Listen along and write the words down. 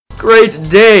Great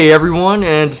day, everyone,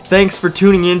 and thanks for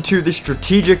tuning in to the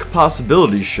Strategic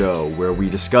Possibilities Show, where we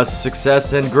discuss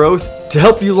success and growth to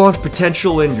help you launch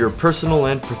potential in your personal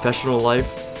and professional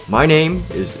life. My name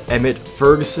is Emmett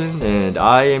Ferguson, and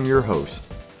I am your host.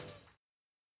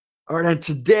 All right, and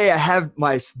today I have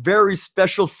my very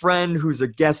special friend who's a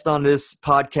guest on this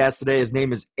podcast today. His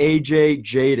name is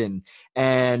Tjaden,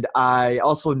 and I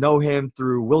also know him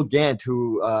through Will Gant,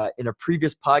 who in a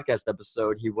previous podcast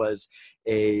episode, he was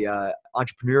a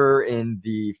entrepreneur in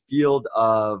the field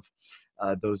of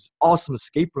those awesome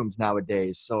escape rooms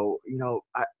nowadays. So,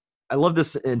 I love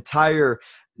this entire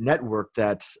network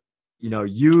that's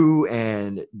you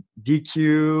and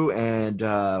DQ and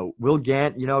Will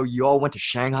Gant, you all went to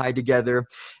Shanghai together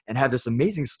and have this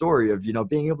amazing story of,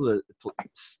 being able to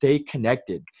stay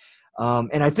connected.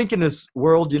 And I think in this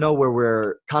world, where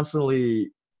we're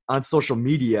constantly on social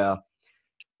media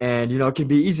and, it can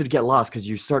be easy to get lost because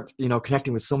you start,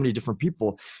 connecting with so many different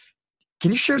people. Can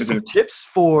you share some tips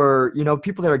for,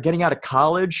 people that are getting out of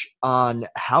college on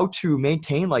how to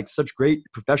maintain like such great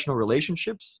professional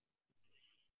relationships?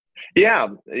 Yeah.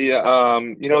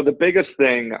 The biggest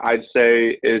thing I'd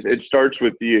say is it starts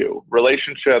with you.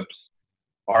 Relationships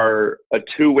are a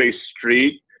two-way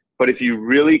street, but if you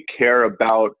really care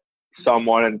about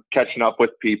someone and catching up with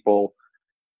people,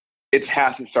 it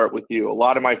has to start with you. A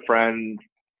lot of my friends,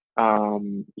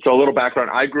 so a little background,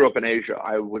 I grew up in Asia.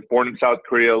 I was born in South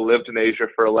Korea, lived in Asia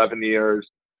for 11 years,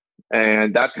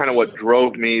 and that's kind of what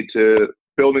drove me to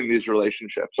building these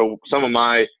relationships. So some of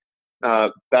my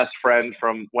best friends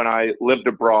from when I lived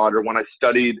abroad or when I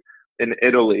studied in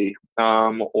Italy,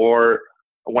 or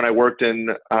when I worked in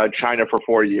China for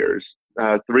 4 years,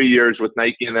 3 years with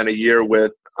Nike, and then a year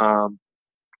with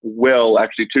Will,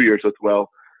 actually 2 years with Will.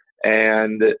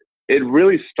 And it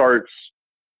really starts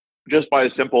just by a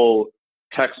simple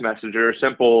text message or a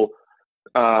simple,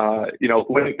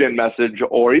 LinkedIn message,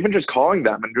 or even just calling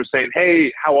them and just saying,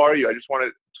 "Hey, how are you? I just want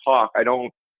to talk. I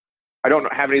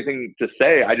don't have anything to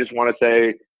say. I just want to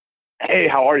say, hey,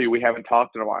 how are you? We haven't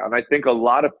talked in a while." And I think a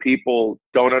lot of people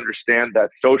don't understand that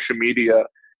social media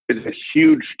is a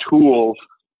huge tool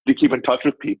to keep in touch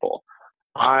with people.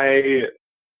 I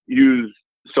use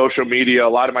social media. A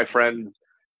lot of my friends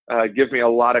give me a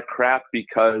lot of crap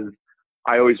because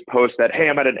I always post that, hey,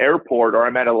 I'm at an airport, or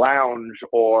I'm at a lounge,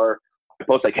 or I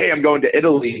post like, hey, I'm going to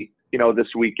Italy, this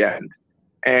weekend.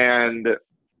 And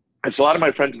it's a lot of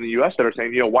my friends in the US that are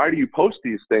saying, why do you post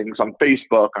these things on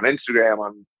Facebook, on Instagram,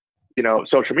 on,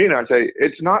 social media? And I say,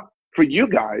 it's not for you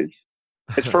guys.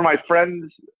 It's for my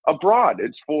friends abroad.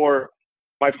 It's for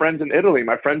my friends in Italy,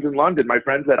 my friends in London, my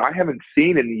friends that I haven't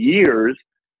seen in years,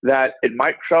 that it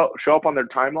might show up on their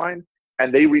timeline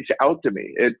and they reach out to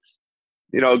me. It's,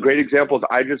 a great example is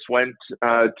I just went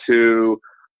to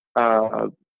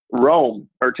Rome,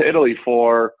 or to Italy,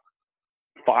 for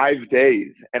 5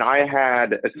 days. And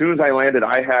as soon as I landed,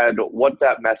 I had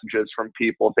WhatsApp messages from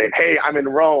people saying, hey, I'm in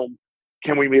Rome.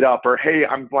 Can we meet up? Or, hey,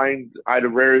 I had a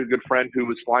very good friend who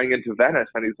was flying into Venice,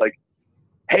 and he's like,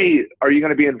 hey, are you going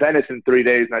to be in Venice in 3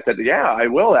 days? And I said, yeah, I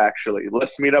will actually.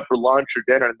 Let's meet up for lunch or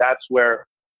dinner. And that's where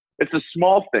it's the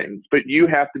small things, but you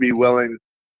have to be willing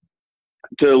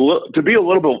to be a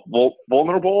little bit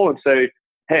vulnerable and say,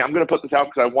 hey, I'm going to put this out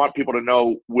because I want people to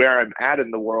know where I'm at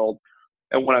in the world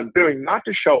and what I'm doing, not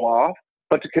to show off,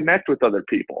 but to connect with other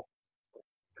people.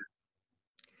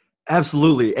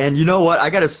 Absolutely. And you know what? I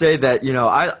got to say that,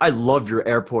 I love your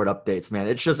airport updates, man.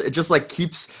 It just like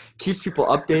keeps people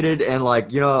updated. And like,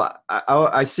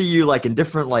 I see you like in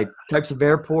different like types of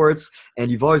airports, and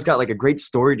you've always got like a great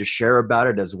story to share about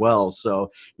it as well.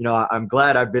 So, I'm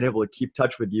glad I've been able to keep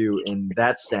touch with you in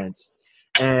that sense.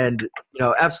 And,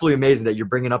 absolutely amazing that you're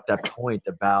bringing up that point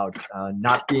about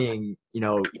not being,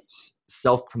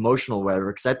 self-promotional or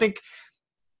whatever. Because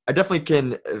I definitely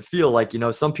can feel like,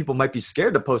 some people might be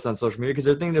scared to post on social media because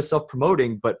they're thinking they're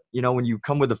self-promoting. But, when you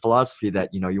come with the philosophy that,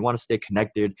 you want to stay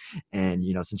connected and,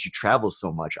 since you travel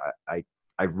so much,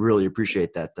 I really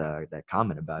appreciate that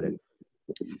comment about it.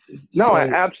 No, So,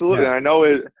 absolutely. yeah. I know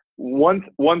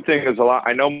one thing is a lot.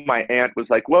 I know my aunt was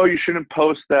like, well, you shouldn't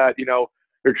post that,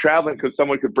 you're traveling because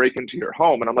someone could break into your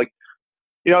home. And I'm like,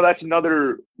 that's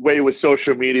another way with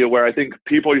social media where I think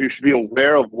you should be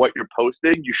aware of what you're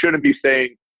posting. You shouldn't be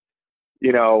saying,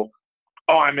 oh,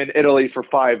 I'm in Italy for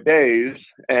 5 days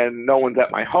and no one's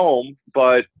at my home.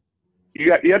 But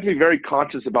you have to be very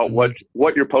conscious about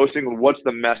what you're posting and what's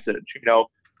the message.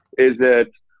 Is it,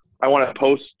 I want to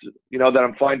post, that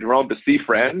I'm flying to Rome to see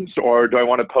friends, or do I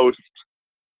want to post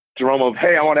to Rome of,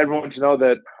 hey, I want everyone to know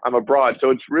that I'm abroad? So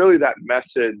it's really that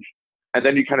message. And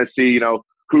then you kind of see,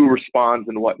 who responds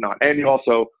and whatnot. And you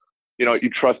also, you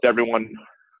trust everyone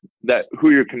who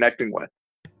you're connecting with.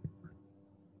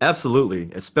 Absolutely,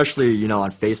 especially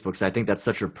on Facebook. So I think that's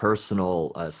such a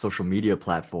personal social media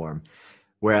platform.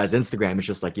 Whereas Instagram is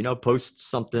just like, post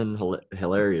something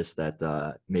hilarious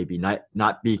that maybe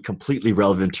not be completely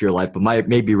relevant to your life, but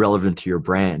may be relevant to your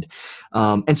brand.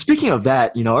 And speaking of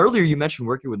that, earlier you mentioned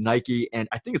working with Nike, and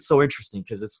I think it's so interesting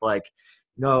because it's like,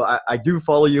 I do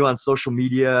follow you on social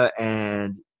media,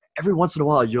 and every once in a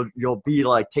while you'll be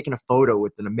like taking a photo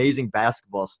with an amazing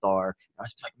basketball star. I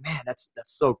was just like, man, that's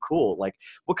so cool. Like,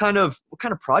 what kind of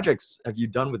projects have you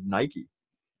done with Nike?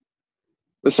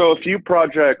 So a few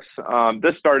projects.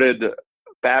 This started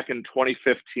back in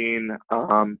 2015,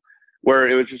 where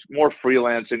it was just more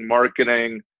freelancing,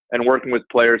 marketing, and working with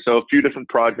players. So a few different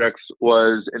projects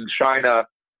was in China.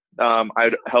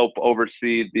 I'd help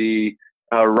oversee the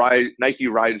Nike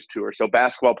Rise Tour. So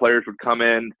basketball players would come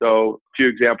in. So a few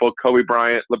examples: Kobe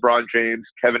Bryant, LeBron James,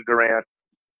 Kevin Durant,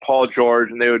 Paul George,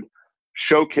 and they would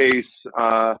showcase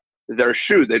their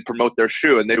shoe. They'd promote their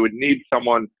shoe, and they would need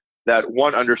someone that,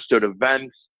 one, understood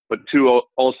events, but two,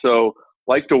 also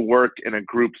like to work in a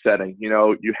group setting.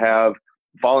 You have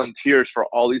volunteers for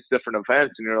all these different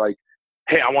events, and you're like,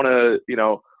 hey, I want to,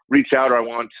 reach out, or I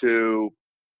want to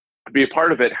be a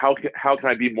part of it. How can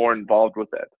I be more involved with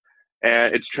it?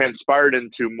 And it's transpired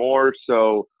into more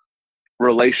so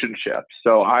relationships.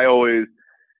 So I always,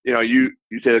 you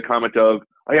say the comment of,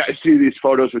 oh, yeah, I see these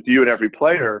photos with you and every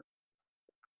player.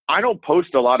 I don't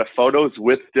post a lot of photos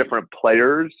with different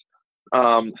players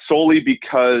solely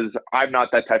because I'm not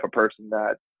that type of person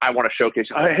that I want to showcase.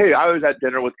 Hey, I was at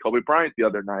dinner with Kobe Bryant the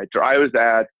other night, or I was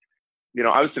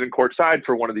sitting courtside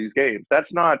for one of these games.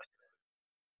 That's not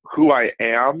who I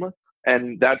am.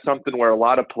 And that's something where a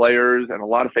lot of players and a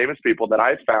lot of famous people that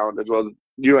I've found, as well as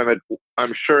you, Emmett,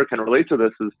 I'm sure can relate to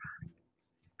this, is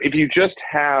if you just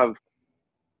have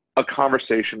a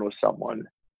conversation with someone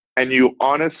and you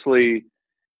honestly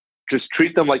just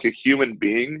treat them like a human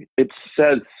being, it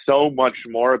says so much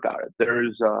more about it.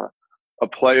 There's a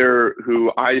player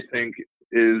who I think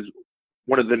is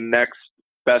one of the next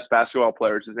best basketball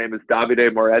players. His name is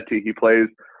Davide Moretti. He plays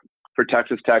for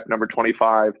Texas Tech, number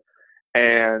 25.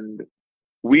 And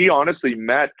we honestly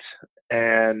met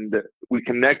and we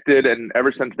connected. And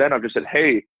ever since then, I've just said,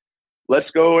 hey, let's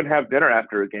go and have dinner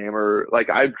after a game. Or like,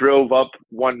 I drove up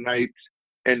one night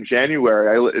in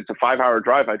January. It's a 5-hour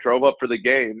drive. I drove up for the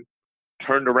game,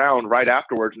 turned around right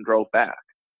afterwards and drove back.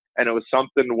 And it was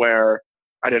something where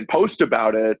I didn't post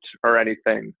about it or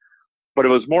anything, but it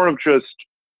was more of just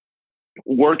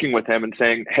working with him and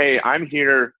saying, hey, I'm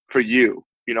here for you.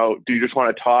 Do you just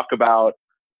want to talk about,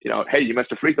 hey, you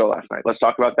missed a free throw last night. Let's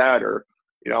talk about that. Or,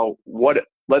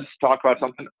 let's talk about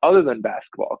something other than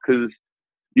basketball. Because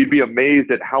you'd be amazed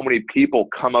at how many people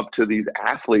come up to these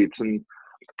athletes and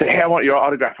say, hey, I want your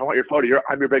autograph. I want your photo.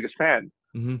 I'm your biggest fan.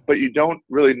 Mm-hmm. But you don't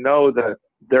really know that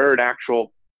they're an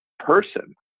actual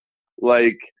person.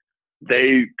 Like,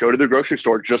 they go to the grocery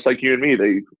store just like you and me.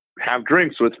 They have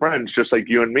drinks with friends just like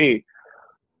you and me.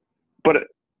 But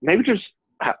maybe just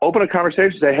open a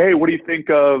conversation, say, hey, what do you think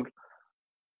of,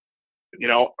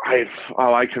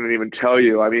 I couldn't even tell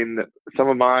you. I mean, some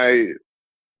of my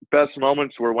best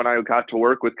moments were when I got to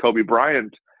work with Kobe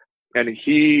Bryant, and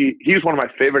he's one of my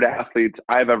favorite athletes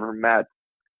I've ever met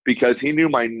because he knew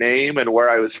my name and where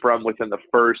I was from within the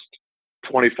first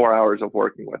 24 hours of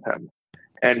working with him.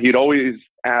 And he'd always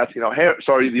ask, hey,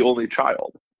 so are you the only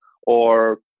child?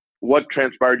 Or what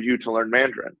transpired you to learn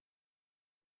Mandarin?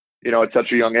 At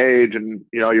such a young age, and,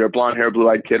 you're a blonde hair, blue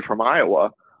eyed kid from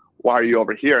Iowa. Why are you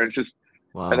over here? And it's just,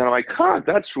 wow. And then I'm like,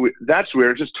 that's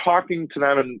weird. Just talking to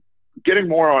them and getting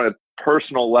more on a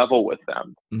personal level with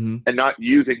them, mm-hmm. and not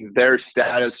using their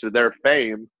status or their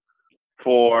fame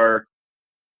for,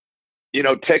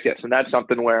 tickets. And that's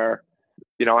something where,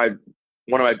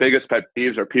 one of my biggest pet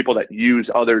peeves are people that use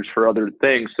others for other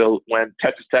things. So when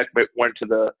Texas Tech went to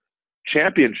the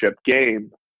championship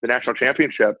game, the national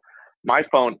championship, my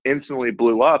phone instantly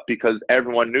blew up because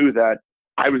everyone knew that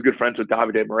I was good friends with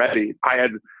Davide Moretti. I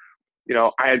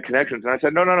had connections, and I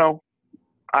said, no.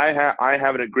 I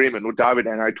have an agreement with Davide,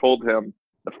 and I told him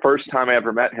the first time I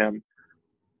ever met him,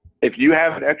 if you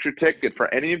have an extra ticket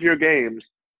for any of your games,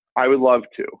 I would love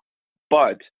to.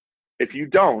 But if you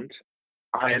don't,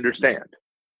 I understand.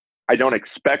 I don't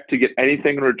expect to get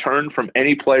anything in return from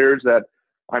any players that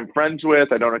I'm friends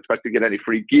with. I don't expect to get any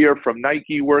free gear from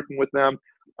Nike working with them.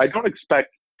 I don't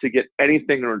expect to get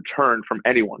anything in return from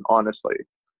anyone, honestly.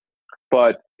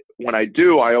 But when I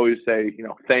do, I always say,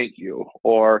 thank you,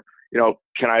 or,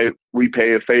 can I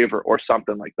repay a favor or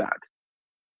something like that?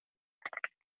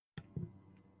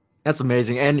 That's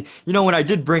amazing. And when I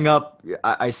did bring up,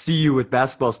 I see you with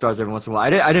basketball stars every once in a while.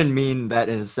 I didn't mean that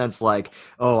in a sense like,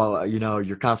 oh,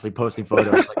 you're constantly posting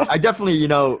photos. Like, I definitely,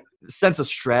 sense a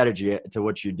strategy to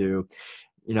what you do.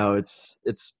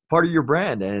 It's part of your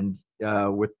brand, and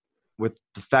with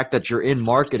the fact that you're in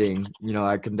marketing,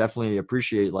 I can definitely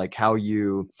appreciate like how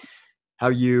you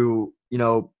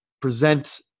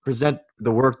present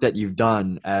the work that you've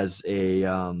done as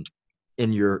a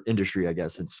in your industry, I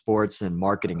guess, in sports and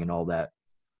marketing and all that.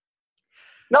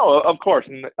 No, of course,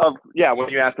 and yeah. When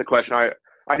you asked the question,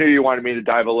 I knew you wanted me to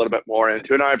dive a little bit more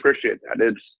into it, and I appreciate that.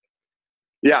 It's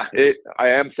yeah,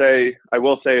 I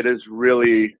will say it is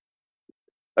really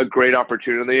a great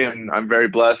opportunity, and I'm very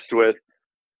blessed with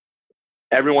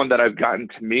everyone that I've gotten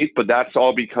to meet. But that's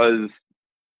all because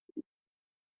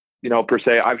per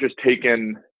se, I've just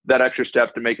taken that extra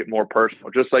step to make it more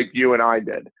personal, just like you and I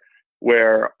did,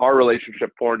 where our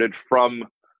relationship formed from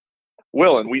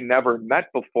Will, and we never met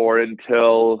before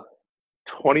until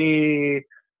 20,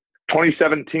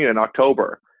 2017 in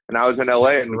October. And I was in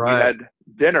LA and we Right. had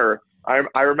dinner.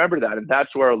 I remember that. And that's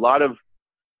where a lot of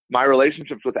my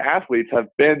relationships with athletes have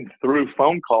been through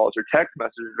phone calls or text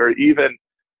messages, or even,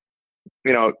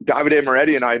 Davide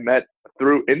Moretti and I met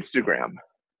through Instagram.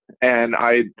 And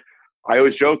I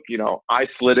always joke, I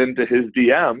slid into his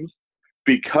DMs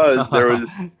because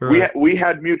Right. we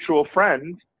had mutual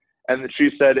friends, and then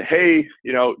she said, "Hey,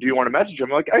 do you want to message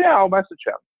him?" I'm like, "Oh yeah, I'll message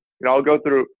him. I'll go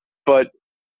through." But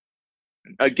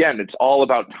again, it's all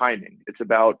about timing. It's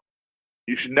about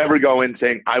you should never go in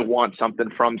saying, "I want something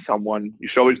from someone." You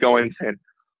should always go in saying,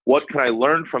 "What can I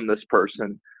learn from this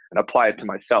person and apply it to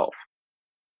myself?"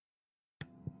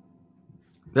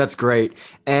 That's great.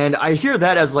 And I hear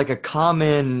that as like a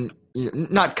common,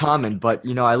 not common, but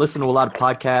I listen to a lot of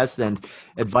podcasts and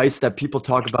advice that people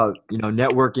talk about,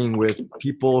 networking with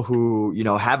people who,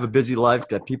 have a busy life,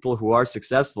 that people who are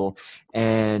successful.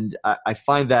 And I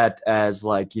find that as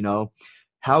like,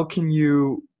 how can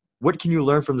you, what can you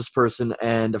learn from this person?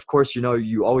 And of course,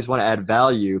 you always want to add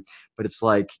value, but it's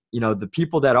like, the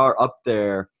people that are up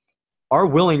there are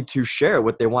willing to share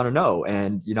what they want to know.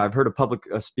 And I've heard a public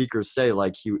speakers say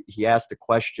like he asked a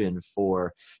question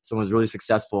for someone who's really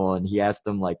successful, and he asked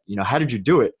them like, how did you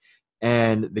do it?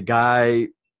 And the guy,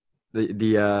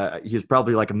 the he was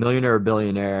probably like a millionaire or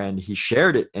billionaire, and he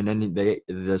shared it. And then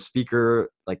the speaker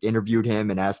like interviewed him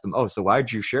and asked him, oh, so why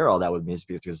did you share all that with me? It's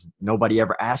because nobody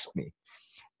ever asked me.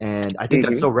 And I think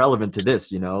that's Mm-hmm. so relevant to this,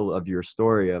 of your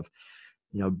story of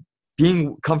you know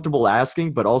being comfortable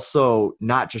asking, but also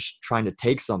not just trying to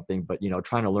take something, but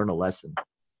trying to learn a lesson.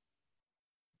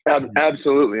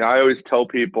 Absolutely. I always tell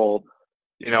people,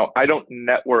 I don't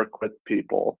network with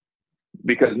people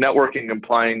because networking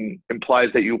implies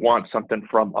that you want something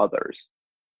from others.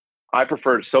 I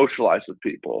prefer to socialize with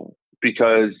people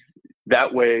because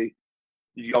that way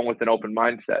you go with an open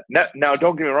mindset. Now,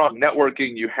 don't get me wrong,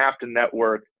 networking, you have to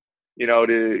network,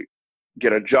 to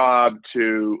get a job,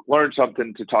 to learn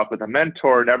something, to talk with a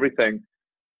mentor and everything.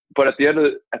 But at the end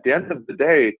of the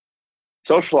day,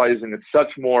 socializing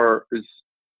is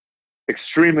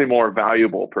extremely more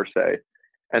valuable per se.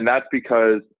 And that's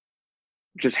because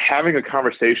just having a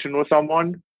conversation with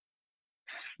someone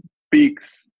speaks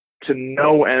to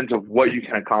no end of what you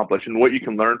can accomplish and what you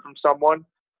can learn from someone.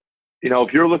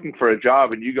 If you're looking for a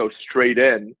job and you go straight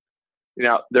in,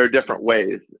 there are different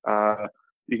ways.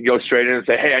 You can go straight in and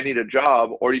say, "Hey, I need a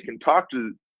job," or you can talk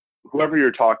to whoever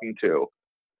you're talking to,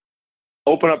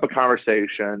 open up a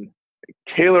conversation,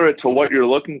 tailor it to what you're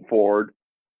looking for,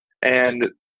 and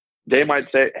they might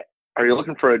say, "Are you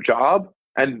looking for a job?"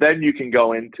 And then you can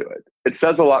go into it. It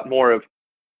says a lot more if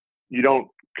you don't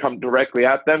come directly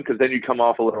at them, because then you come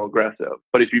off a little aggressive.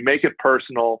 But if you make it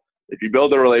personal, if you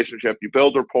build a relationship, you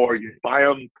build rapport, you buy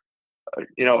them,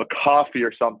 a coffee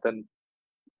or something,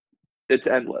 it's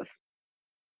endless.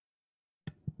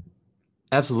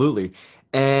 Absolutely.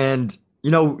 And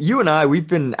you and I, we've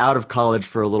been out of college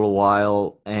for a little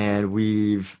while, and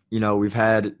we've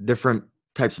had different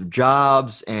types of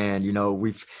jobs, and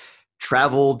we've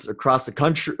traveled across the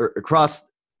country,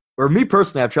 or me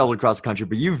personally, I've traveled across the country,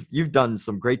 but you've done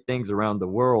some great things around the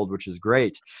world, which is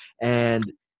great.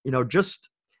 And just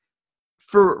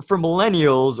for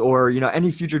millennials, or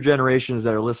any future generations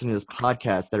that are listening to this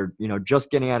podcast, that are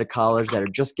just getting out of college, that are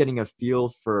just getting a feel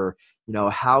for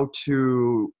how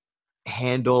to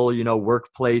handle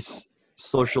workplace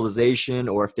socialization,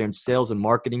 or if they're in sales and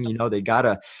marketing, they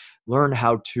gotta learn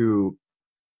how to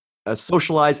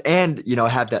socialize, and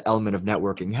have that element of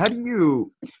networking. How do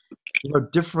you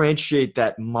differentiate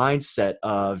that mindset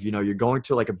of you're going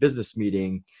to like a business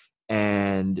meeting,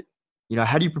 and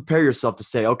how do you prepare yourself to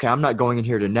say, okay, I'm not going in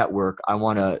here to network. I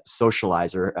want to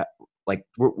socialize, or like,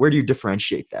 where do you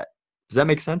differentiate that? Does that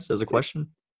make sense as a question?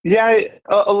 Yeah,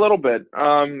 a little bit.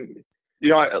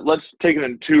 Let's take it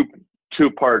in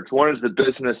two parts. One is the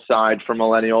business side for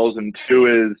millennials, and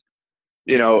two is,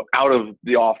 out of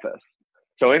the office.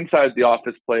 So inside the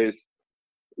office place,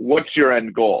 what's your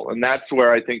end goal? And that's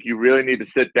where I think you really need to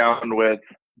sit down with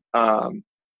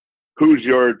who's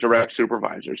your direct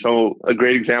supervisor. So a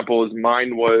great example is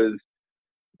mine was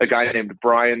a guy named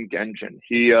Brian Gengen.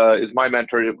 He is my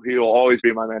mentor. He will always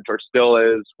be my mentor, still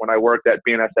is, when I worked at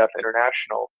BNSF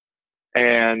International.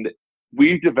 And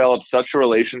we developed such a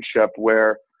relationship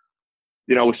where,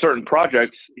 with certain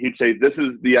projects, he'd say, this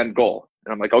is the end goal.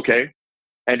 And I'm like, okay.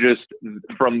 And just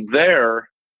from there,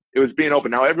 it was being open.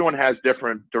 Now, everyone has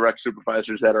different direct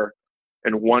supervisors that are,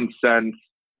 in one sense,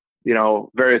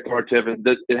 very authoritative, and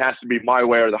it has to be my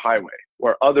way or the highway,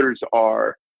 where others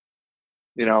are,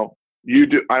 you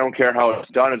do, I don't care how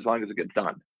it's done as long as it gets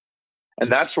done.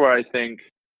 And that's where I think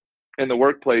in the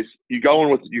workplace, you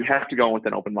have to go in with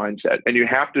an open mindset, and you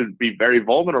have to be very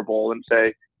vulnerable and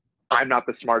say, I'm not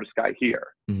the smartest guy here.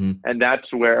 Mm-hmm. And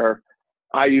that's where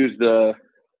I use the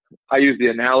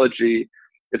analogy.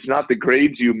 It's not the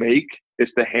grades you make,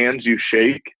 it's the hands you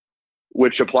shake,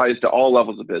 which applies to all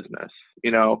levels of business,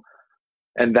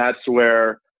 and that's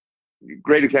where,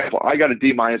 great example, I got a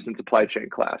D- in supply chain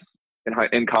class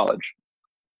in college.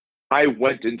 I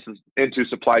went into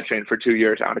supply chain for 2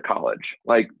 years out of college.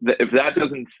 Like, if that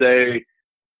doesn't say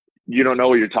you don't know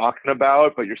what you're talking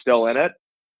about, but you're still in it,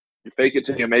 you fake it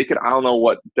till you make it, I don't know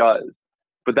what does.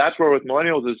 But that's where with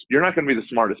millennials is, you're not going to be the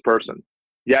smartest person.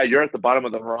 Yeah, you're at the bottom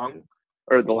of the rung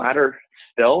or the ladder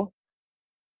still,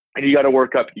 and you got to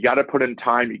work up. You got to put in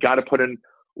time. You got to put in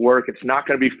work. It's not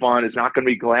going to be fun. It's not going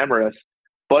to be glamorous.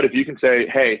 But if you can say,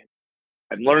 hey,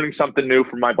 I'm learning something new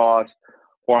from my boss,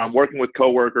 or I'm working with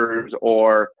coworkers,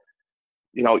 or,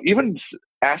 even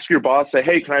ask your boss, say,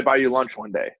 hey, can I buy you lunch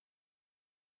one day?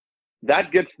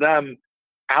 That gets them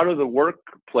out of the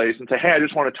workplace and say, hey, I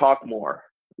just want to talk more,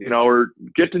 or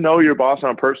get to know your boss on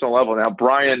a personal level. Now,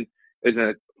 Brian is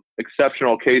an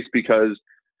exceptional case because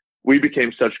we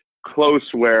became such close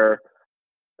where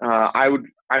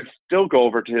I'd still go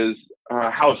over to his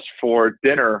house for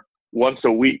dinner once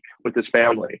a week with his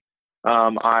family.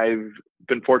 I've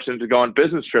been fortunate to go on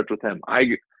business trips with him.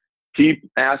 He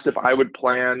asked if I would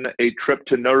plan a trip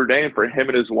to Notre Dame for him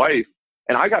and his wife,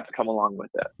 and I got to come along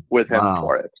with him Wow.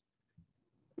 for it.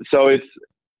 So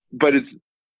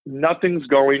nothing's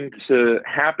going to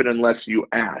happen unless you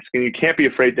ask, and you can't be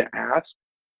afraid to ask,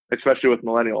 especially with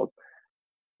millennials.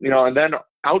 And then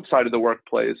outside of the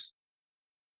workplace,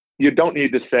 you don't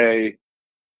need to say,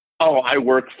 oh, I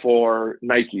work for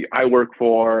Nike, I work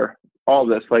for all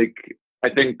this. Like, I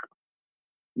think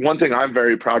one thing I'm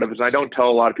very proud of is I don't tell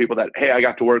a lot of people that, hey, I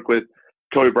got to work with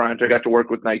Kobe Bryant, I got to work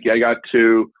with Nike, I got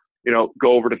to,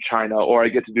 go over to China, or I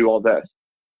get to do all this.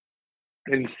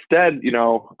 Instead,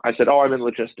 I said, oh, I'm in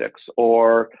logistics,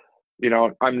 or,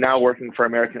 I'm now working for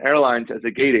American Airlines as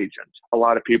a gate agent. A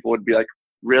lot of people would be like,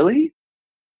 really?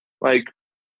 Like,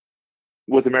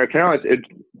 with American Airlines, it's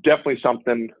definitely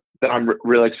something that I'm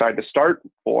really excited to start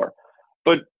for.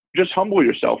 But just humble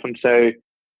yourself and say,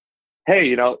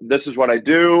 hey, this is what I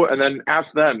do. And then ask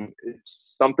them. It's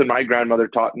something my grandmother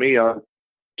taught me,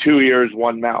 2 ears,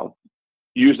 one mouth.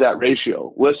 Use that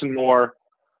ratio. Listen more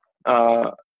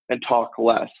and talk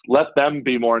less. Let them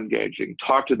be more engaging.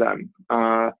 Talk to them.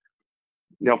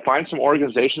 Find some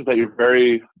organizations that you're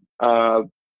very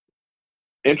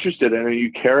interested in and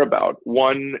you care about.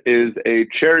 One is a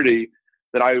charity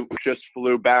that I just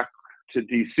flew back to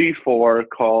DC for,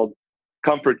 called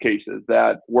Comfort Cases,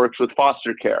 that works with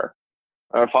foster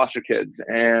kids,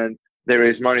 and they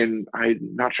raise money, and I'm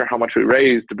not sure how much we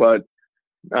raised, but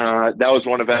that was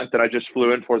one event that I just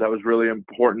flew in for that was really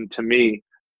important to me.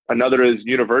 Another is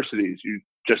universities. You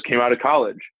just came out of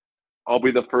college. I'll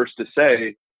be the first to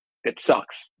say it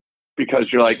sucks, because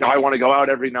you're like, no, I want to go out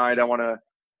every night, I want to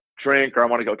drink, or I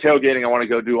want to go tailgating, I want to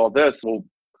go do all this. Well,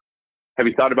 have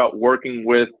you thought about working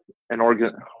with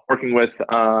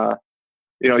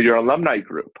your alumni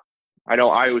group? I know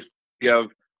we have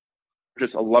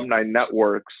just alumni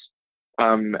networks,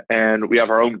 and we have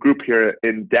our own group here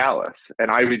in Dallas. And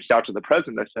I reached out to the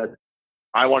president. I said,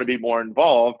 I want to be more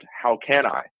involved. How can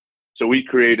I? So we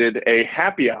created a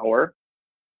happy hour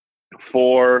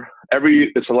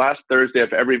it's the last Thursday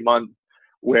of every month,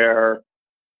 where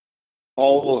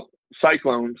all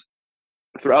Cyclones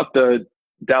throughout the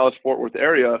Dallas-Fort Worth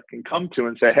area can come to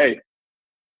and say, hey,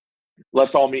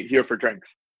 let's all meet here for drinks.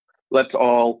 Let's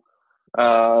all,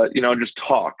 just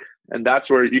talk. And that's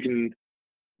where you can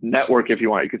network if you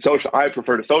want. You could social. I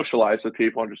prefer to socialize with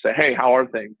people and just say, hey, how are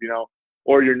things?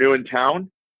 Or you're new in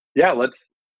town. Yeah, let's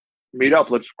meet up.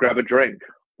 Let's grab a drink.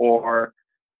 Or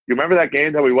you remember that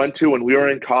game that we went to when we were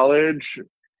in college?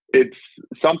 It's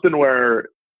something where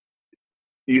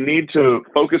you need to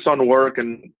focus on work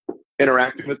and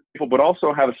interacting with people, but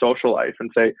also have a social life and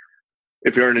say,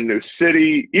 if you're in a new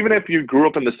city, even if you grew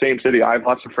up in the same city, I have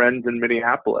lots of friends in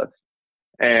Minneapolis,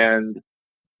 and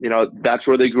that's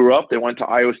where they grew up. They went to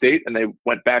Iowa State and they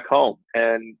went back home,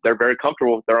 and they're very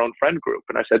comfortable with their own friend group.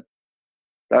 And I said,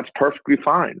 that's perfectly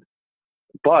fine.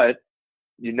 But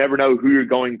you never know who you're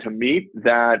going to meet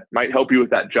that might help you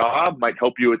with that job, might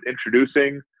help you with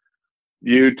introducing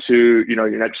you to,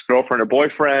 your next girlfriend or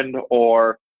boyfriend,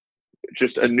 or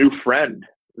just a new friend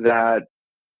that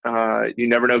you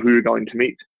never know who you're going to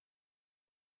meet.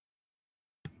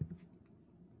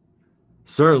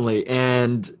 Certainly.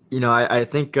 And, I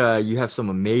think you have some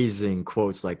amazing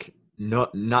quotes like, no,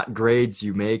 not grades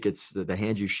you make, it's the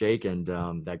hand you shake. And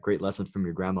that great lesson from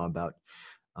your grandma about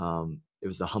it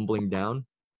was the humbling down.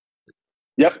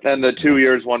 Yep. And the Yeah. 2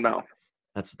 ears, one mouth.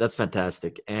 That's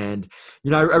fantastic. And,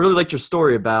 I really liked your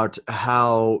story about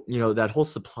how, that whole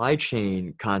supply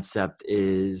chain concept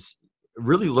is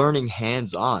really learning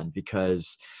hands on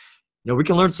because, we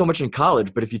can learn so much in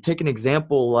college, but if you take an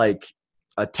example like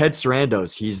Ted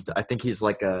Sarandos, I think he's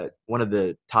like one of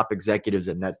the top executives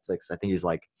at Netflix. I think he's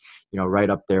like, right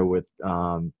up there with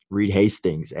Reed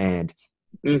Hastings.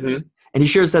 Mm-hmm. And he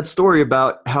shares that story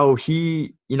about how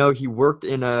he worked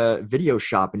in a video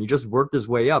shop and he just worked his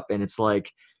way up. And it's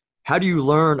like, how do you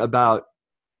learn about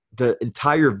the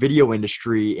entire video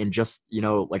industry in just,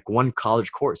 like one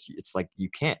college course? It's like, you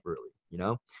can't really,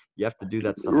 you have to do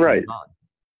that stuff hands Right. on.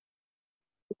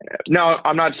 Now,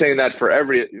 I'm not saying that for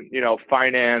every,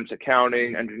 finance,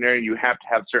 accounting, engineering, you have to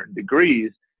have certain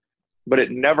degrees, but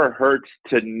it never hurts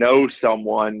to know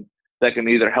someone that can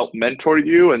either help mentor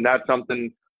you. And that's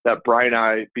something that Brian and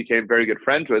I became very good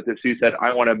friends with. Is he said,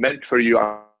 I want to mentor you.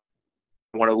 I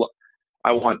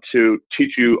want to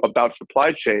teach you about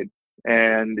supply chain.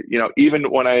 And, even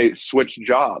when I switched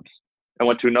jobs and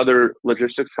went to another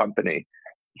logistics company,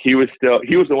 he was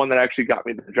the one that actually got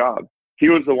me the job. He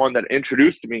was the one that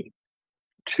introduced me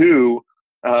to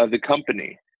the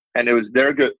company, and it was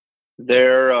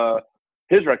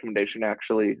his recommendation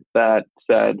actually that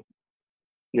said,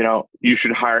 you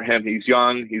should hire him. He's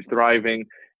young, he's thriving,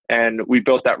 and we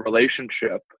built that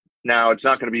relationship. Now it's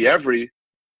not going to be everywhere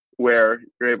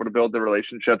you're able to build the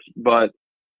relationships, but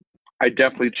I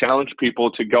definitely challenge people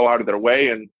to go out of their way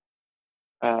and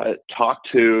talk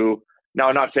to. Now,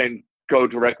 I'm not saying go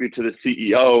directly to the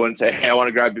CEO and say, hey, I want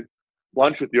to grab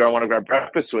lunch with you, I want to grab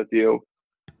breakfast with you.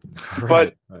 Right,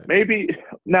 But right. maybe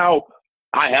now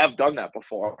I have done that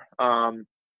before.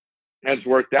 It's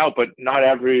worked out, but not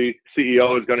every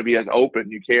CEO is going to be as open.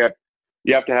 You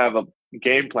have to have a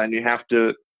game plan. You have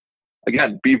to,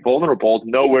 again, be vulnerable,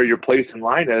 know where your place in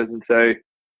line is, and say,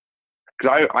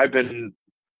 because I've been,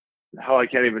 I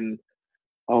can't even,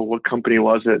 what company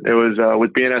was it? It was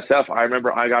with BNSF. I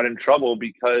remember I got in trouble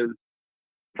because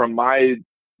from my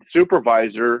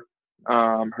supervisor,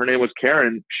 her name was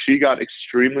Karen, she got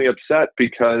extremely upset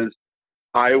because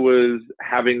I was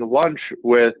having lunch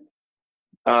with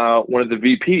one of the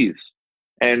VPs,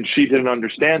 and she didn't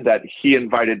understand that he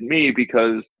invited me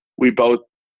because we both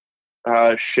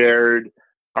shared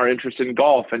our interest in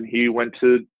golf, and he went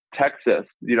to Texas,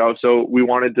 so we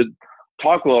wanted to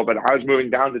talk a little bit. I was moving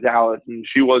down to Dallas, and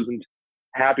she wasn't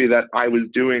happy that I was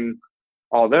doing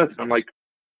all this. I'm like,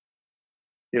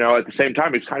 at the same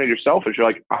time, it's kind of you're selfish. You're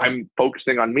like, I'm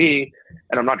focusing on me,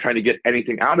 and I'm not trying to get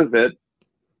anything out of it.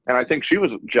 And I think she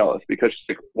was jealous because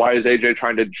she's like, why is AJ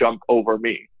trying to jump over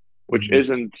me? Which Mhm.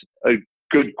 isn't a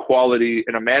good quality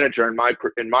in a manager, in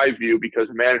my view, because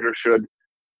a manager should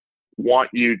want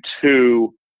you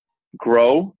to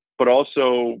grow, but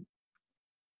also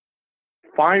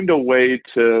find a way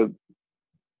to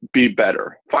be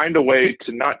better. Find a way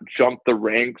to not jump the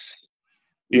ranks,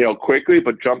 quickly,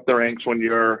 but jump the ranks when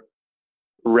you're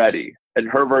ready. And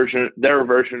their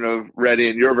version of ready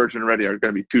and your version of ready are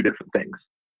going to be two different things.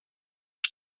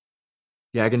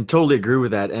 Yeah, I can totally agree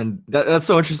with that, and that's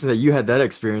so interesting that you had that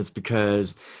experience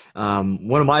because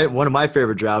one of my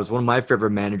favorite jobs, one of my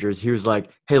favorite managers, he was like,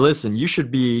 "Hey, listen, you should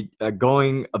be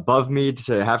going above me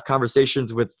to have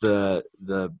conversations with the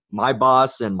my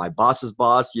boss and my boss's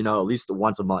boss, at least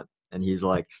once a month." And he's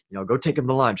like, go take him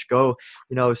to lunch, go,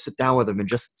 sit down with him and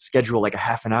just schedule like a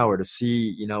half an hour to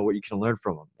see, what you can learn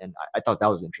from him. And I thought that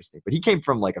was interesting. But he came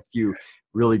from like a few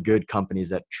really good companies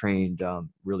that trained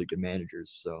really good managers,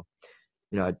 so.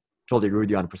 I totally agree with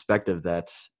you on the perspective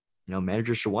that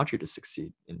managers should want you to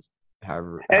succeed in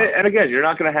however. And again, you're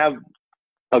not going to have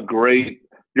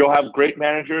you'll have great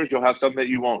managers. You'll have some that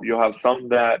you won't. You'll have some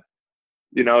that,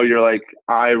 you're like,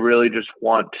 I really just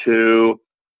want to,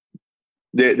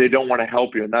 they don't want to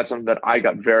help you. And that's something that I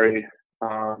got very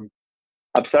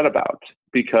upset about,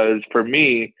 because for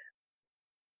me,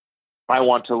 I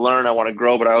want to learn, I want to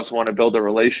grow, but I also want to build a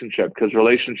relationship, because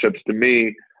relationships to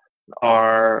me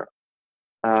are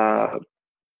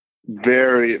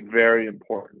very, very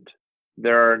important.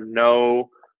 There's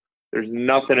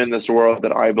nothing in this world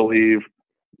that I believe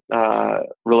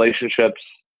relationships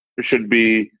should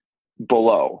be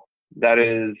below. That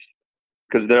is,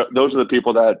 because those are the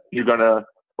people that you're going to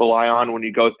rely on when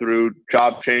you go through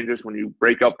job changes, when you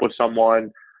break up with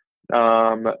someone,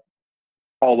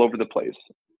 all over the place.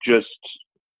 Just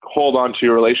hold on to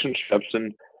your relationships,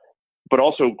 but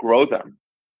also grow them.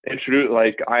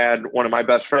 Like, I had one of my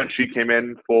best friends, she came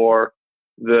in for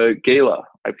the gala.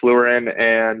 I flew her in,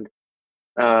 and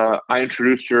I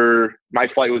introduced her. My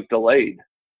flight was delayed.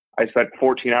 I spent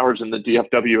 14 hours in the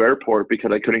DFW airport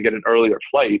because I couldn't get an earlier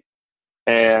flight.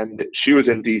 And she was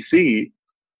in DC,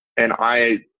 and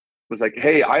I was like,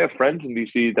 hey, I have friends in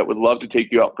DC that would love to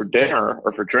take you out for dinner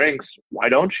or for drinks. Why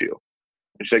don't you?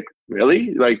 And she's like,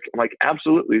 really? I'm like,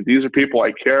 absolutely. These are people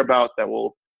I care about that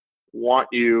will want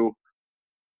you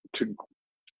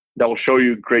that will show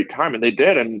you a great time. And they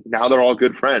did. And now they're all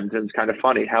good friends. And it's kind of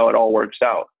funny how it all works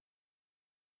out.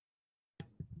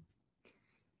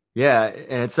 Yeah,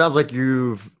 and it sounds like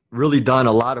you've really done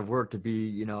a lot of work to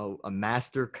be, a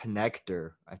master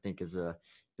connector, I think is the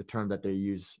term that they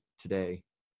use today.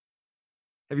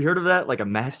 Have you heard of that? Like a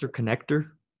master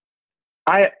connector?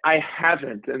 I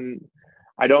haven't, and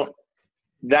I don't,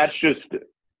 that's just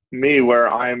me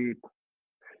where I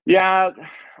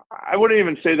wouldn't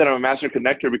even say that I'm a master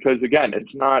connector, because again,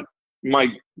 it's not my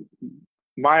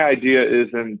idea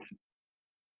isn't,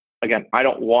 again, I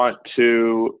don't want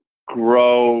to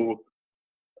grow.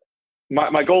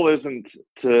 My goal isn't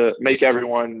to make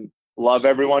everyone love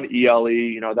everyone,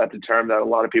 ELE, that's a term that a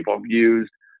lot of people have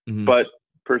used, Mm-hmm. but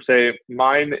per se,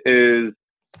 mine is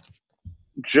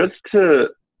just because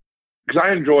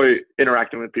I enjoy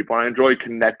interacting with people. I enjoy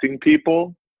connecting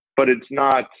people, but it's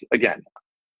not, again,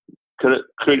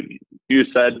 could you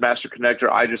said master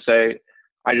connector, I just say,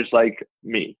 I just like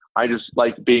me. I just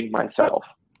like being myself,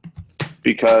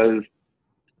 because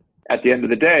at the end of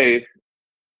the day,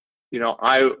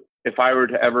 if I were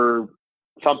to ever,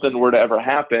 something were to ever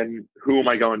happen, who am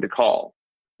I going to call?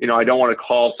 I don't want to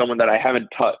call someone that I haven't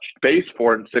touched base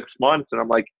for in 6 months, and I'm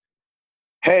like,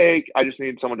 hey, I just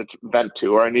need someone to vent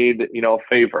to, or I need, a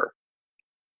favor.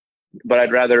 But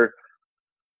I'd rather,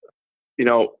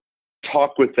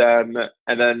 talk with them,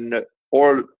 and then,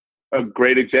 or a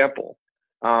great example.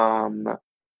 I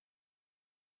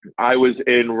was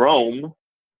in Rome,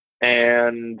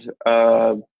 and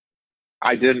I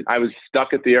was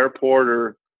stuck at the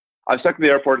airport,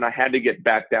 and I had to get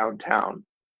back downtown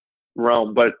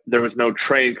Rome, but there was no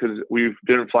train because we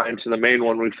didn't fly into the main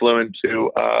one. We flew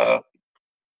into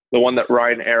the one that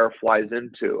Ryanair flies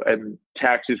into, and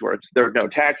taxis there were no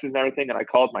taxis and everything. And I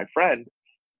called my friend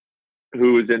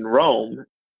who was in Rome,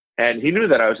 and he knew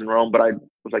that I was in Rome, but I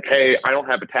was like, hey, I don't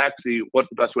have a taxi. What's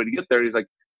the best way to get there? He's like,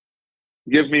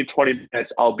 give me 20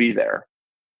 minutes. I'll be there.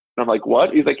 And I'm like,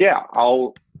 what? He's like, yeah,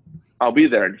 I'll be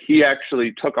there. And he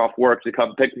actually took off work to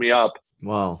come pick me up.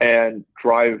 Wow. And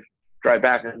drive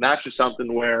back. And that's just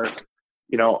something where,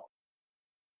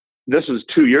 this was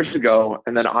 2 years ago.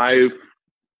 And then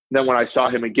when I saw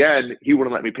him again, he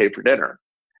wouldn't let me pay for dinner.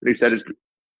 And he said, it's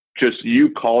just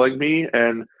you calling me,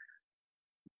 and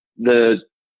the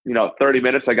 30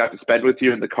 minutes I got to spend with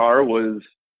you in the car was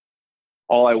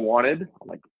all I wanted. I'm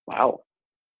like, wow.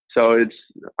 So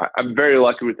I'm very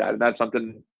lucky with that. And that's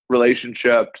something,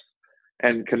 relationships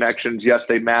and connections, yes,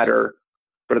 they matter,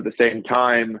 but at the same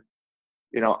time,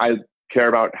 I care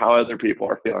about how other people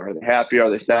are feeling. Are they happy? Are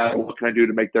they sad? What can I do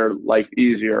to make their life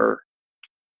easier,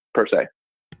 per se?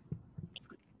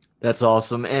 That's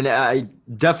awesome. And I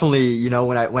definitely,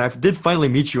 when I did finally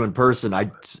meet you in person, I,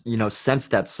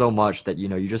 sensed that so much that,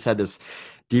 you just had this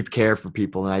deep care for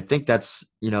people. And I think that's,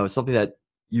 something that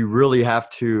you really have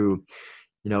to,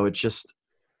 it's just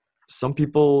some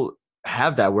people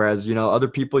have that. Whereas, other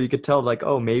people you could tell like,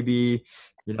 oh, maybe,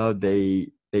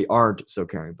 they aren't so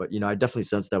caring. But, I definitely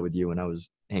sensed that with you when I was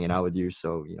hanging out with you.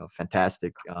 So,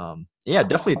 fantastic. Yeah,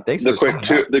 definitely. Thanks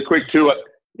the quick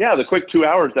 2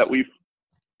 hours that we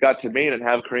got to meet and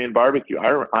have Korean barbecue.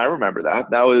 I remember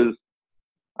that.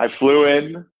 I flew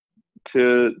in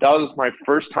that was my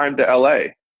first time to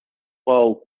LA.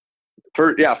 Well,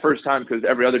 first time, because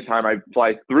every other time I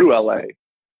fly through LA.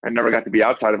 I never got to be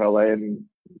outside of LA, and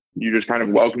you just kind of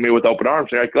welcomed me with open arms.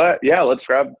 You're like, yeah, let's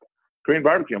grab Korean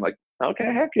barbecue. I'm like,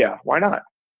 okay, heck yeah, why not?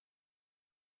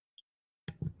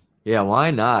 Yeah, why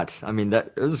not? I mean,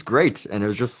 that it was great, and it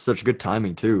was just such good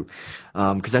timing too.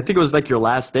 Because I think it was like your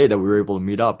last day that we were able to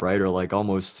meet up, right? Or like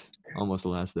almost the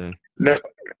last day. No,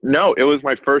 no, it was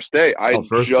my first day. Oh,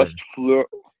 first day.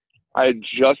 I had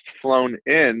just flown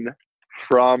in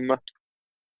from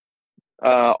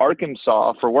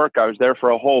Arkansas for work. I was there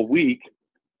for a whole week,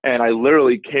 and I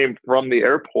literally came from the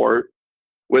airport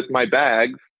with my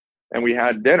bags, and we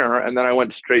had dinner, and then I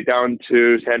went straight down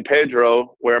to San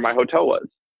Pedro where my hotel was.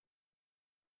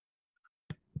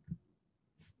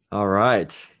 All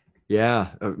right. Yeah,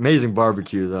 amazing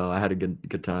barbecue though. I had a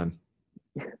good time.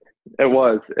 It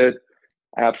was. It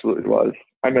absolutely was.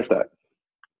 I miss that.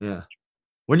 Yeah.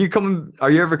 When you coming, are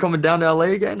you ever coming down to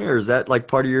LA again, or is that like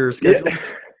part of your Yeah. schedule?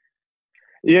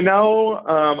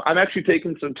 I'm actually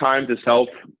taking some time to self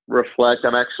reflect.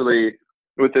 I'm actually,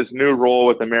 with this new role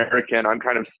with American, I'm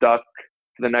kind of stuck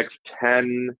for the next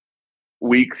 10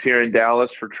 weeks here in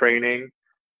Dallas for training.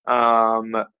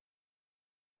 Um,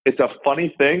 it's a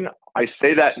funny thing. I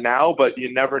say that now, but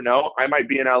you never know. I might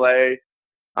be in LA.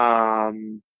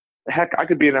 Heck, I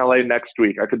could be in LA next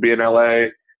week. I could be in LA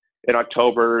in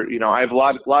October. I have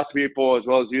lots of people as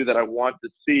well as you that I want to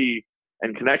see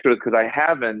and connect with because I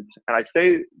haven't. And I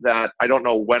say that I don't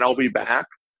know when I'll be back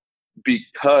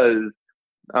because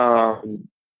um,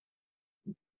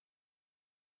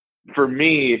 for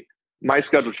me, my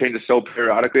schedule changes so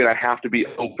periodically, and I have to be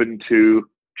open to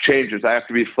changes. I have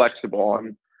to be flexible.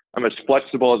 I'm as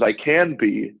flexible as I can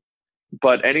be.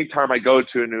 But anytime I go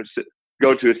to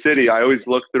a city, I always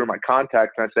look through my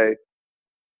contacts and I say,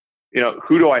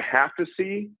 who do I have to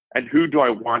see and who do I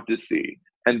want to see?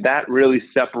 And that really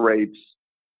separates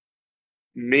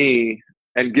me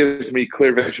and gives me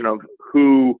clear vision of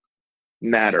who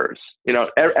matters.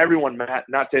 Everyone,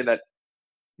 not saying that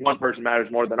one person matters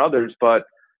more than others, but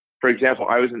for example,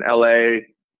 I was in LA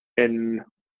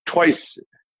twice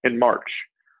in March,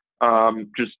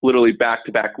 just literally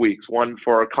back-to-back weeks, one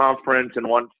for a conference and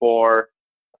one for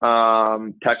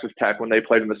Texas Tech when they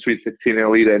played in the Sweet 16 and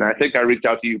Elite Eight. And I think I reached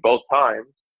out to you both times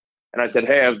and I said,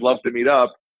 hey, I would love to meet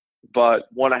up. But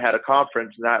one, I had a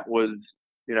conference and that was,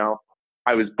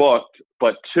 I was booked.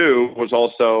 But two was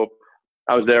also,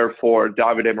 I was there for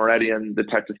Davide Moretti and the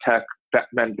Texas Tech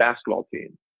men's basketball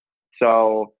team.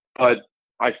 So, but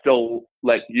I still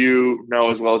let you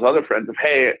know as well as other friends of,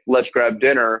 hey, let's grab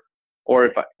dinner,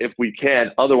 or if we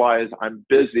can. Otherwise, I'm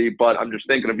busy, but I'm just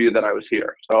thinking of you that I was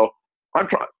here. So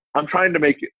I'm trying to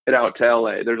make it out to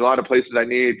LA. There's a lot of places I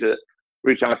need to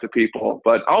reach out to people,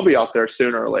 but I'll be out there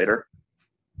sooner or later.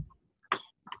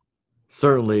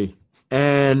 Certainly.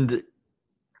 And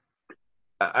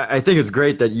I think it's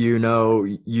great that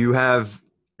you have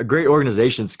a great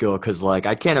organization skill because like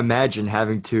I can't imagine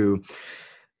having to,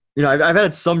 I've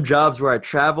had some jobs where I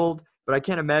traveled, but I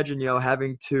can't imagine,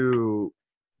 having to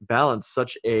balance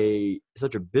such a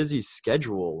busy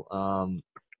schedule.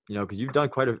 Because you've done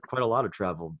quite a lot of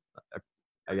travel,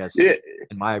 I guess, It,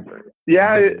 in my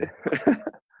yeah,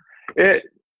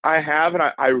 I have, and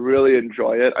I really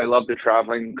enjoy it. I love the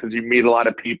traveling because you meet a lot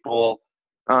of people.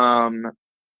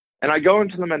 And I go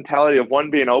into the mentality of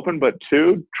one, being open, but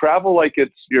two, travel like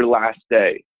it's your last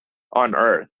day on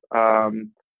earth.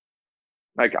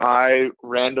 Like I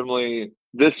randomly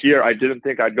this year, I didn't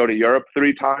think I'd go to Europe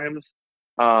 3 times.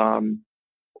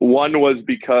 One was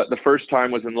because the first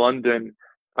time was in London.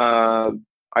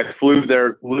 I flew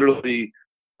there literally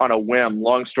on a whim.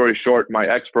 Long story short, my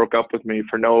ex broke up with me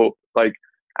for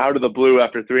out of the blue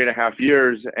after 3.5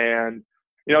 years. And,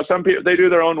 some people, they do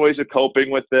their own ways of coping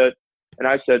with it. And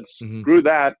I said, Mhm. screw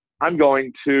that. I'm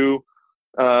going to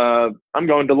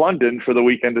London for the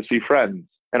weekend to see friends.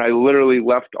 And I literally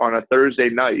left on a Thursday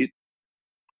night,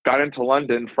 got into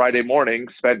London Friday morning,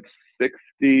 spent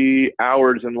 60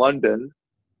 hours in London,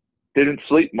 didn't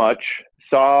sleep much,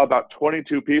 saw about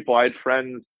 22 people. I had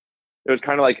friends. It was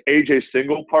kind of like AJ's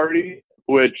single party,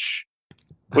 which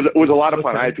was a lot of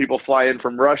fun. I Okay. had people fly in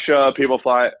from Russia,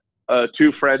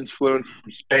 2 friends flew in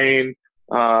from Spain.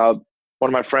 One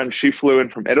of my friends, she flew in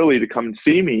from Italy to come and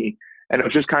see me. And it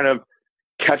was just kind of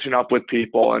catching up with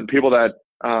people and people that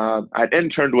I'd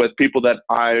interned with, people that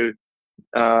I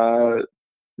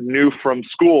knew from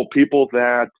school, people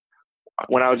that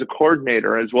when I was a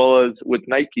coordinator, as well as with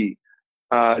Nike,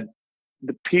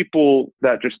 the people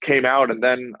that just came out. And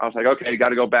then I was like, okay, got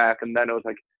to go back. And then it was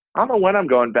like, I don't know when I'm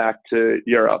going back to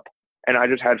Europe. And I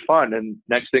just had fun. And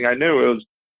next thing I knew, it was,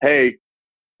 hey,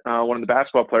 one of the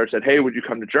basketball players said, hey, would you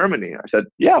come to Germany? I said,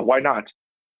 yeah, why not?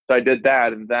 So I did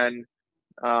that. And then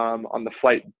on the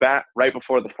flight back, right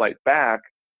before the flight back,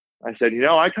 I said,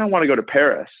 I kind of want to go to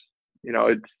Paris.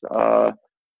 It'd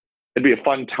be a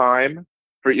fun time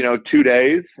for 2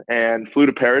 days, and flew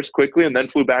to Paris quickly, and then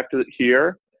flew back to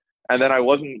here. And then I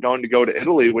wasn't going to go to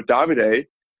Italy with Davide,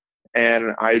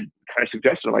 and I kind of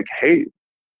suggested, like, hey,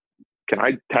 can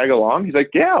I tag along? He's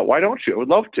like, yeah, why don't you? I would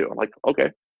love to. I'm like,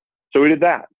 okay. So we did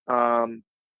that. And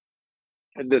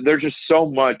there's just so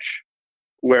much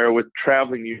where with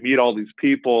traveling, you meet all these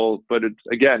people, but it's,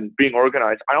 again, being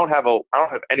organized. I don't have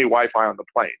any Wi-Fi on the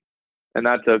plane. And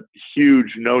that's a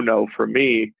huge no-no for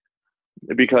me,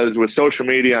 because with social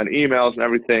media and emails and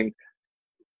everything,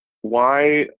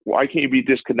 why can't you be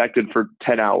disconnected for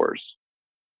 10 hours?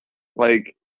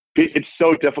 Like, it's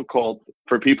so difficult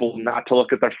for people not to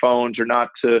look at their phones, or not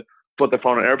to put their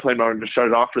phone on airplane mode and just shut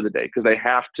it off for the day, because they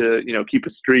have to, keep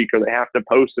a streak, or they have to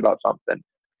post about something.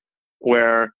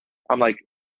 Where I'm like,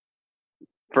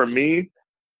 for me,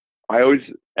 I always,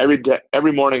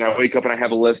 every morning I wake up and I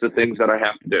have a list of things that I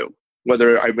have to do,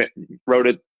 whether I wrote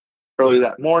it early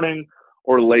that morning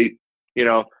or late,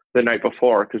 the night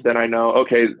before, because then I know,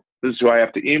 okay, this is who I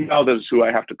have to email, this is who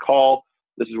I have to call,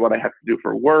 this is what I have to do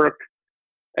for work,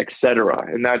 etc.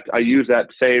 And that, I use that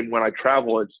same when I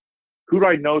travel. It's, who do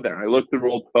I know there? I look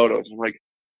through old photos. I'm like,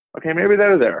 okay, maybe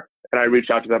they're there, and I reach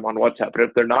out to them on WhatsApp. But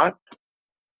if they're not,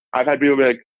 I've had people be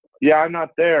like, yeah, I'm not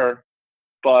there,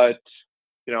 but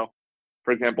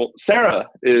for example, Sarah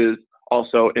is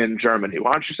also in Germany.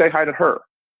 Why don't you say hi to her?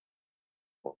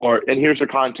 Or, and here's her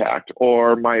contact.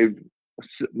 Or my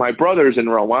brother's in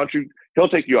Rome. Why don't you? He'll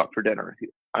take you out for dinner.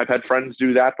 I've had friends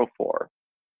do that before.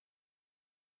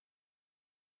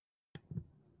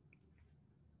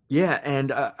 Yeah,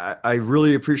 and I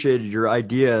really appreciated your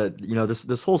idea.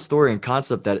 This whole story and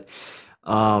concept that,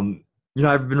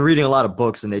 I've been reading a lot of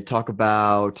books, and they talk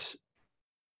about,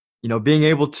 being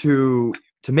able to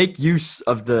make use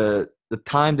of the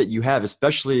time that you have,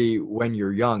 especially when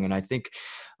you're young. And I think,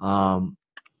 um,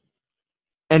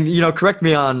 and correct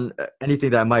me on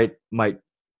anything that I might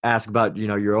ask about,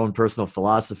 your own personal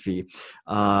philosophy,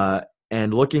 uh,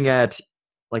 and looking at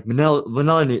like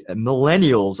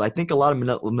millennials. I think a lot of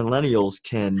millennials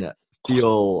can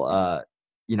feel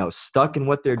stuck in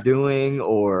what they're doing,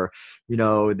 or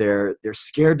they're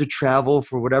scared to travel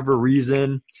for whatever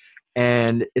reason.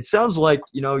 And it sounds like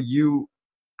you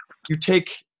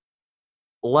take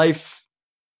life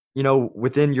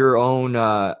within your own,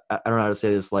 I don't know how to say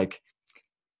this, like,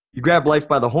 you grab life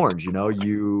by the horns.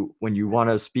 You when you want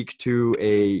to speak to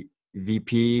a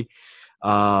VP,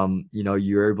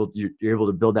 you're able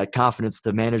to build that confidence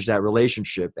to manage that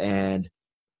relationship. And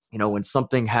when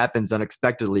something happens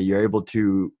unexpectedly, you're able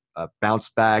to bounce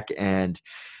back, and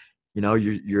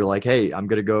you're like, hey, I'm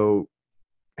gonna go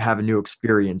have a new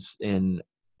experience in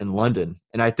London.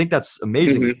 And I think that's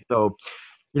amazing. Mm-hmm. So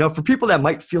for people that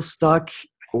might feel stuck,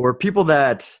 or people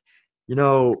that, you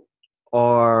know,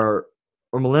 are,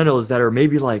 or millennials that are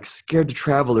maybe like scared to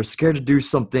travel or scared to do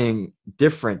something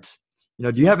different,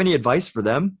 do you have any advice for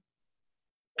them?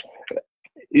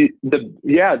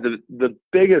 The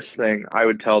biggest thing I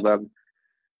would tell them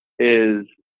is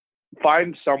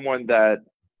find someone that's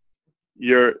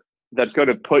going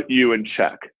to put you in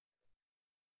check.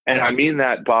 And I mean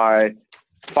that by,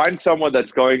 find someone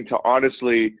that's going to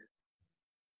honestly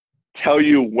tell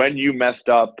you when you messed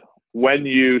up, when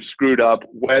you screwed up,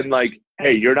 when, like,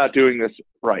 hey, you're not doing this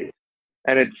right.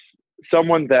 And it's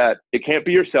someone that, it can't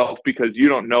be yourself, because you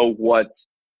don't know what,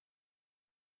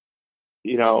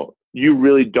 you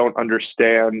really don't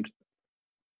understand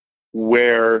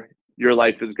where your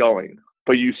life is going.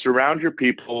 But you surround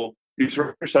yourself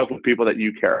with people that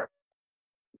you care.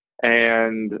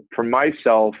 And for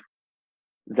myself,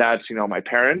 that's, my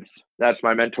parents, that's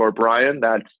my mentor, Brian,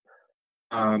 that's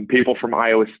people from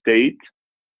Iowa State.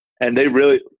 And they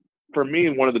really, for me,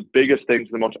 one of the biggest things,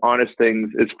 the most honest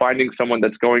things, is finding someone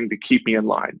that's going to keep me in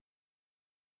line.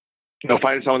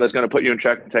 Finding someone that's going to put you in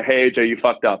check and say, hey, AJ, you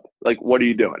fucked up. Like, what are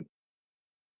you doing?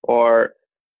 Or,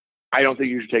 I don't think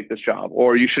you should take this job.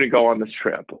 Or, you shouldn't go on this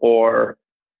trip. Or,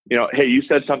 hey, you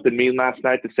said something mean last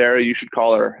night to Sarah. You should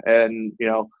call her and,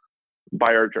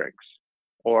 buy her drinks.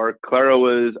 Or, Clara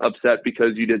was upset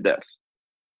because you did this.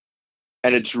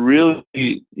 And it's really,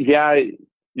 yeah,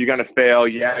 you're going to fail.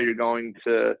 Yeah, you're going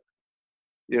to,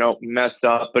 mess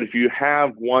up. But if you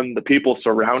have the people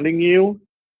surrounding you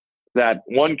that,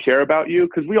 one, care about you,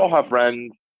 because we all have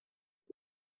friends.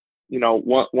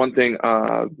 One thing,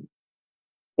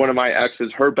 one of my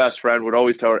exes, her best friend would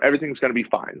always tell her, everything's going to be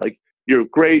fine. Like, you're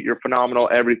great, you're phenomenal,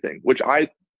 everything, which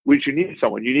you need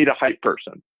someone. You need a hype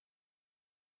person.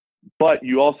 But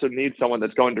you also need someone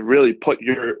that's going to really put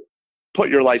put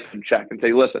your life in check and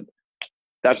say, listen,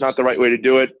 that's not the right way to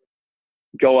do it.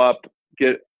 Go up,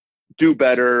 do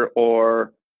better,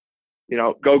 or,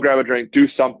 go grab a drink, do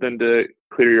something to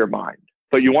clear your mind.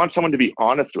 But you want someone to be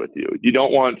honest with you. You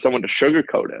don't want someone to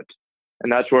sugarcoat it.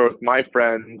 And that's where my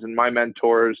friends and my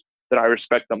mentors that I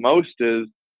respect the most is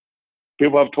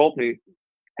people have told me,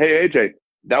 hey, AJ,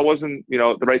 that wasn't,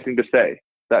 the right thing to say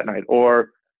that night. Or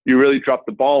you really dropped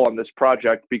the ball on this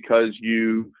project because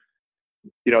you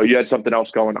had something else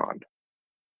going on.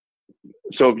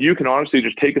 So if you can honestly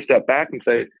just take a step back and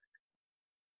say,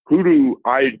 who do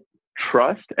I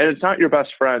trust? And it's not your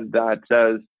best friend that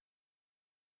says,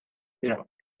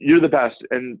 you're the best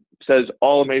and says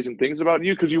all amazing things about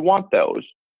you, because you want those.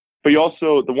 But you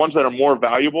also, the ones that are more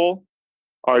valuable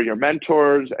are your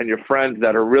mentors and your friends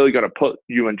that are really going to put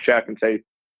you in check and say,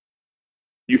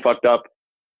 you fucked up.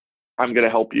 I'm going to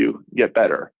help you get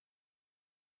better.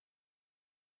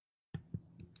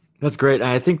 That's great. And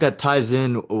I think that ties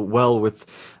in well with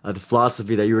the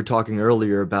philosophy that you were talking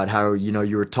earlier about how,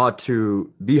 you were taught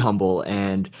to be humble.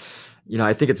 And,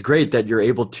 I think it's great that you're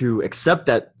able to accept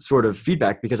that sort of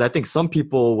feedback, because I think some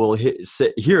people will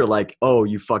hear like, oh,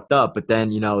 you fucked up. But then,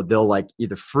 they'll like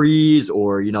either freeze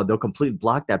or, they'll completely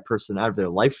block that person out of their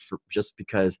life just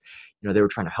because, they were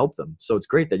trying to help them. So it's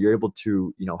great that you're able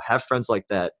to, have friends like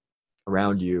that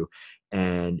around you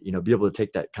and, be able to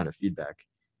take that kind of feedback.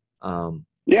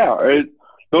 Yeah,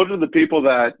 those are the people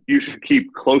that you should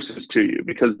keep closest to you,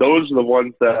 because those are the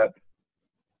ones that,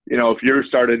 if you're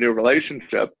starting a new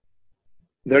relationship,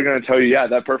 they're going to tell you, yeah,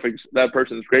 that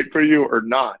person's great for you or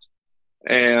not.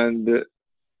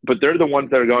 But they're the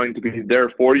ones that are going to be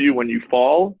there for you when you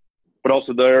fall, but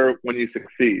also there when you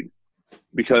succeed.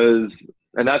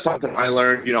 And that's something I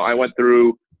learned. I went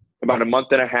through about a month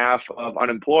and a half of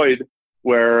unemployed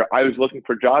where I was looking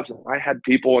for jobs, and I had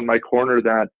people in my corner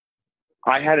that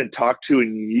I hadn't talked to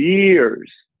in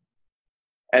years,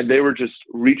 and they were just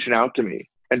reaching out to me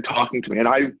and talking to me.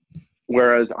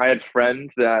 Whereas I had friends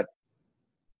that,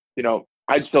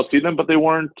 I'd still see them, but they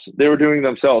were doing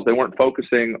themselves. They weren't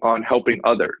focusing on helping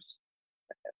others.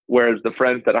 Whereas the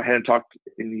friends that I hadn't talked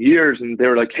in years, and they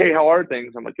were like, hey, how are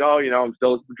things? I'm like, oh, I'm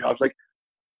still looking for jobs. Like,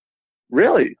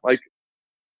 really? Like,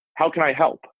 how can I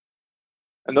help?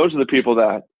 And those are the people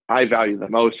that I value the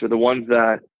most, are the ones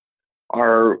that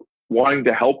are wanting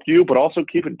to help you, but also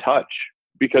keep in touch.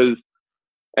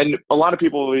 And a lot of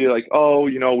people will be like, oh,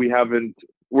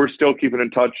 we're still keeping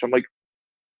in touch. I'm like,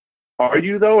 are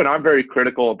you though? And I'm very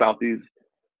critical about these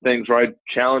things where I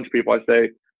challenge people. I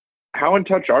say, how in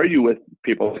touch are you with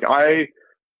people? Like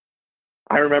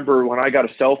I remember when I got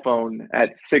a cell phone at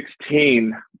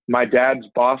 16, my dad's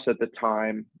boss at the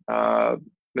time,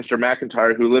 Mr.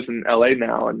 McIntyre, who lives in LA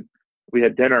now, and we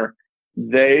had dinner,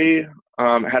 they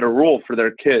had a rule for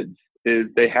their kids, is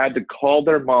they had to call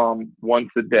their mom once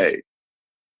a day.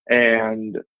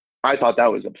 And I thought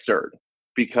that was absurd,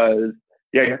 because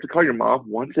you have to call your mom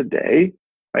once a day,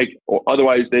 like, or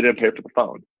otherwise they didn't pay for the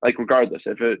phone. Like, regardless,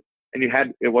 it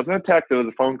wasn't a text, it was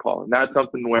a phone call. And that's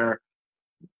something where,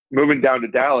 moving down to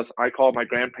Dallas, I call my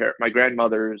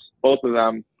grandmothers, both of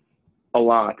them, a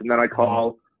lot. And then I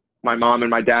call my mom and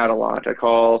my dad a lot. I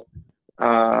call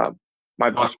my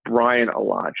boss Brian a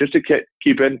lot, just to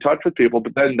keep in touch with people.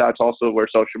 But then that's also where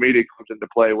social media comes into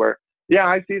play, where, yeah,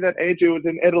 I see that AJ was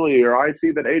in Italy, or I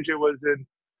see that AJ was in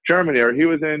Germany, or he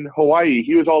was in Hawaii.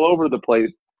 He was all over the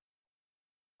place.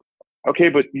 Okay,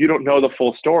 but you don't know the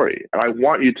full story. And I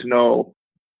want you to know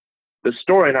the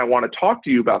story, and I want to talk to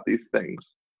you about these things.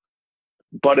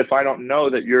 But if I don't know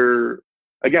that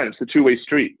again, it's a two-way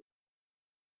street.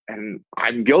 And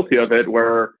I'm guilty of it,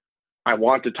 where I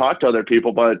want to talk to other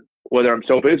people, but whether I'm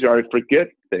so busy or I forget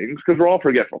things, because we're all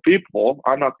forgetful people.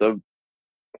 I'm not the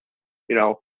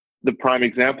prime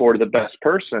example or the best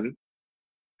person.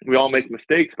 We all make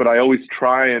mistakes, but I always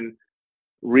try and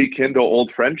rekindle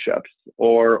old friendships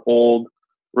or old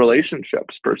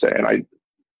relationships, per se. And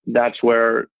that's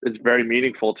where it's very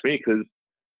meaningful to me, because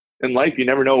in life, you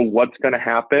never know what's going to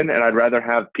happen. And I'd rather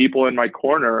have people in my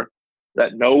corner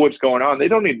that know what's going on. They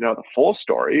don't need to know the full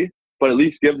story, but at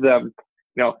least give them,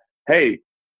 hey,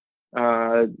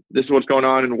 this is what's going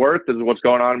on in work. This is what's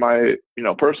going on in my,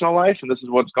 personal life. And this is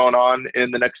what's going on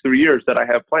in the next 3 years that I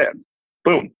have planned.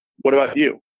 Boom. What about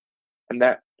you? And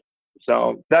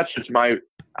so that's just my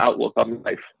outlook on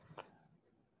life.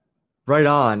 Right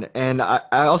on. And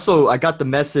I got the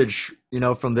message,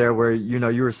 from there where,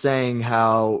 you were saying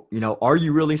how, are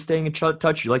you really staying in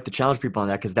touch? You like to challenge people on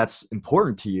that because that's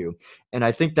important to you. And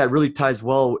I think that really ties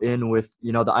well in with,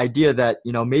 the idea that,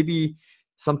 maybe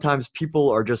sometimes people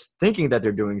are just thinking that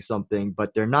they're doing something,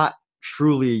 but they're not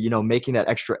truly, making that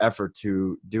extra effort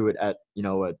to do it at,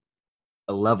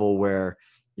 a level where,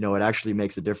 it actually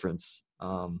makes a difference.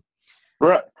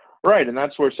 Right, right, and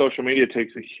that's where social media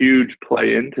takes a huge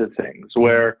play into things.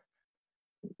 Where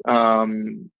I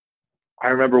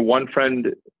remember one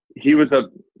friend, she was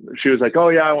like, "Oh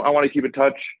yeah, I want to keep in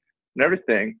touch and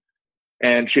everything,"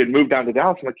 and she had moved down to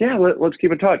Dallas. I'm like, "Yeah, let's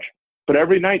keep in touch." But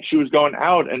every night she was going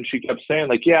out and she kept saying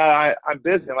like, "Yeah, I'm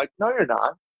busy." I'm like, "No, you're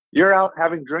not. You're out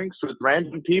having drinks with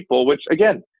random people." Which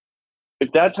again, if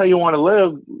that's how you want to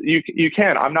live, you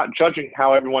can. I'm not judging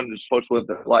how everyone is supposed to live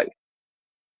their life,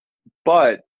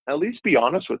 but at least be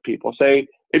honest with people. Say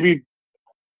if you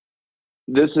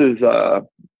this is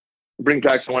bring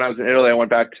back to when I was in Italy. I went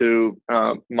back to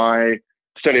my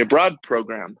study abroad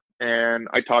program, and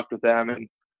I talked with them, and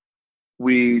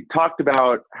we talked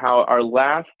about how our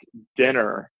last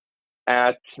dinner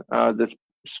at this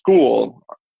school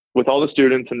with all the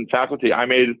students and faculty, I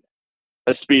made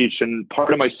a speech, and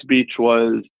part of my speech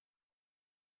was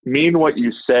mean what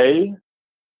you say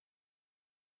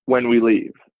when we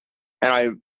leave. And I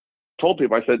told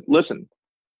people, I said, listen,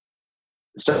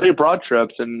 study abroad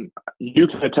trips, and you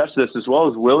can attest to this as well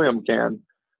as William can,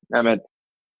 Emmett,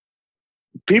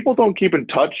 people don't keep in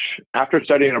touch after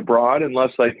studying abroad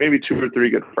unless like maybe 2 or 3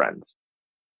 good friends.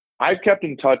 I've kept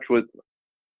in touch with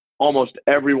almost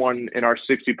everyone in our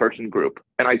 60-person group,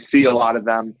 and I see a lot of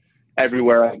them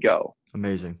everywhere I go.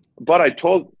 Amazing. But I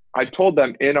told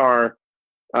them in our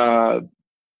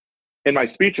in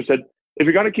my speech, I said, if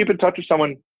you're going to keep in touch with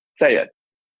someone, say it,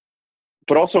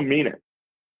 but also mean it.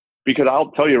 Because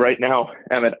I'll tell you right now,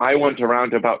 Emmett, I went around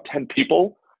to about 10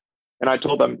 people and I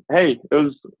told them, hey, it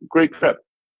was a great trip.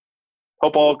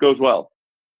 Hope all goes well.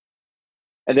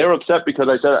 And they were upset because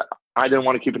I said I didn't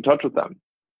want to keep in touch with them.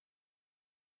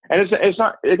 And it's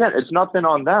not, again, it's nothing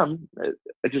on them.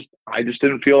 I just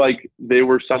didn't feel like they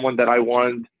were someone that I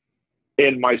wanted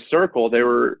in my circle. They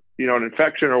were, an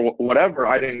infection or whatever.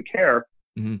 I didn't care.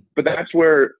 Mm-hmm. But that's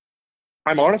where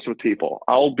I'm honest with people.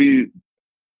 I'll be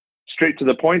straight to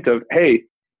the point of, hey,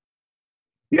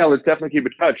 yeah, let's definitely keep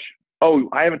in touch. Oh,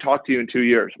 I haven't talked to you in 2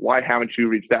 years. Why haven't you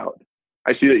reached out?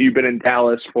 I see that you've been in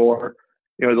Dallas for,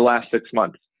 the last 6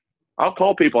 months. I'll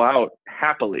call people out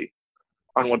happily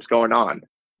on what's going on,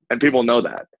 and people know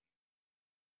that.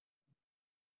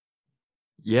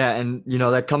 Yeah, and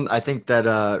I think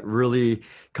that really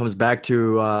comes back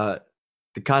to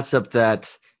the concept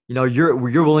that you're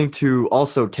willing to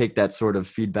also take that sort of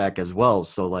feedback as well.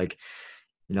 So like,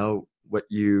 what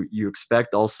you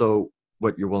expect, also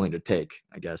what you're willing to take,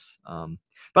 I guess.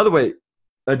 By the way,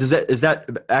 is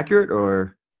that accurate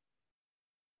or?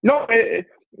 No, it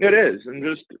is, and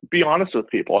just be honest with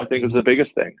people. I think is the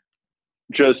biggest thing.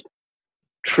 Just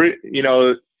treat,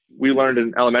 we learned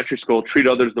in elementary school, treat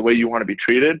others the way you want to be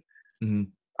treated. Mm-hmm.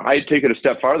 I take it a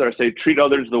step farther. I say treat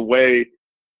others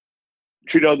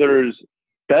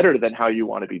better than how you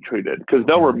want to be treated, because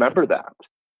they'll remember that.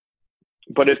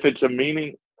 But if it's a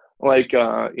meaning, like,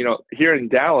 here in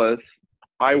Dallas,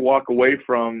 I walk away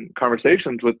from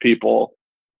conversations with people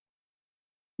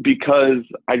because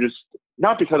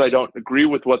not because I don't agree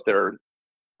with what their,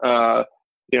 thoughts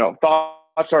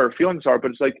are or feelings are,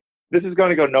 but it's like, this is going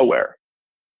to go nowhere.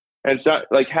 And it's not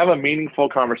like, have a meaningful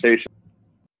conversation.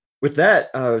 With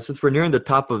that, since we're nearing the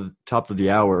top of the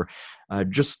hour,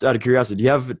 just out of curiosity, do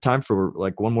you have time for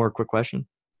like one more quick question?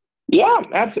 Yeah,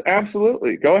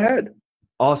 absolutely. Go ahead.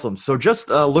 Awesome. So just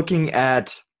looking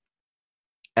at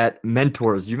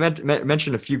mentors, you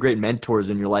mentioned a few great mentors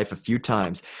in your life a few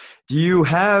times. Do you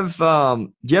have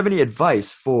any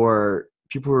advice for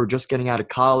people who are just getting out of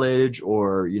college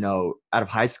or out of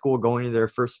high school, going to their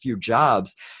first few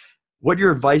jobs? What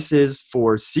your advice is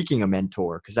for seeking a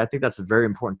mentor? Because I think that's a very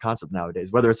important concept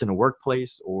nowadays, whether it's in a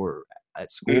workplace or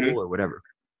at school or whatever.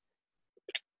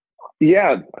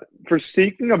 Yeah, for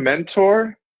seeking a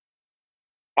mentor,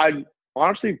 I'd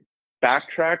honestly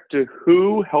backtrack to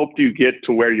who helped you get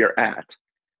to where you're at.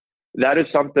 That is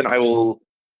something I will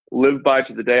live by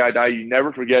to the day I die. You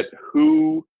never forget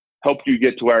who helped you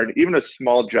get to where, and even a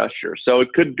small gesture. So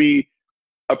it could be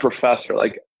a professor.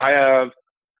 Like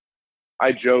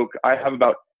I joke, I have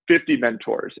about 50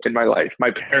 mentors in my life,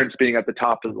 my parents being at the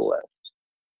top of the list.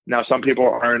 Now, some people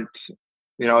aren't,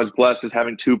 as blessed as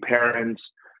having 2 parents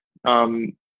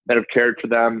that have cared for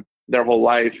them their whole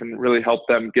life and really helped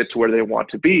them get to where they want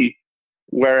to be.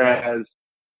 Whereas,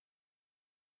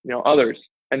 others,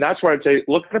 and that's where I'd say,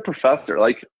 look at a professor.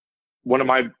 Like one of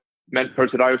my mentors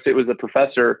at Iowa State was a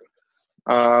professor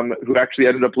who actually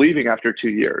ended up leaving after 2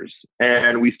 years,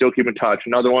 and we still keep in touch.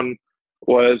 Another one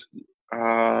was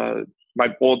my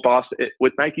old boss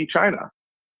with Nike China.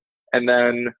 And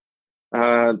then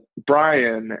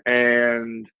Brian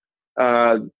and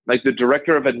like the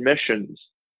director of admissions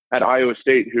at Iowa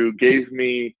State, who gave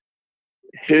me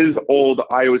his old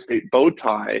Iowa State bow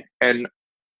tie, and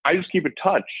I just keep in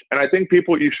touch. And I think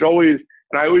people, you should always,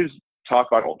 and I always talk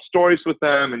about old stories with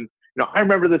them. And, I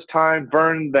remember this time,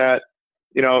 Vern, that,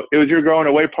 it was your going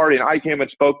away party and I came and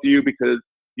spoke to you because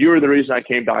you were the reason I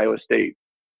came to Iowa State.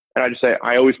 And I just say,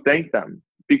 I always thank them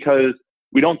because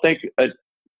we don't thank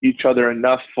each other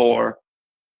enough for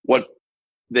what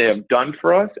they have done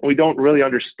for us. And we don't really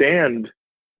understand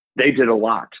they did a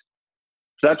lot.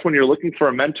 So that's when you're looking for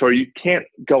a mentor. You can't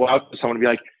go out to someone and be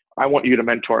like, I want you to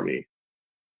mentor me.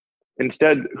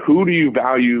 Instead, who do you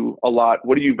value a lot?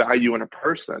 What do you value in a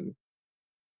person?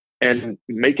 And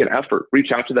make an effort.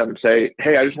 Reach out to them and say,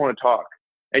 hey, I just want to talk.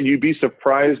 And you'd be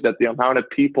surprised at the amount of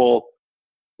people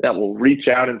that will reach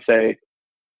out and say,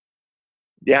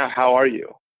 yeah, how are you?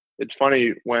 It's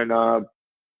funny, when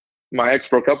my ex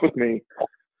broke up with me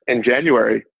in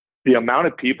January, the amount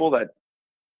of people that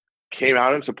came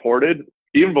out and supported,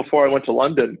 even before I went to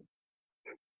London,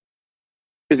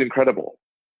 is incredible.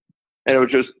 And it was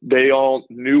just, they all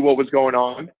knew what was going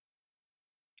on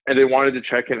and they wanted to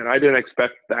check in. And I didn't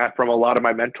expect that from a lot of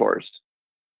my mentors.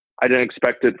 I didn't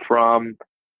expect it from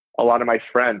a lot of my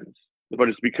friends, but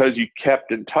it's because you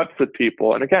kept in touch with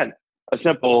people. And again, a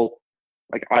simple,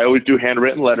 like, I always do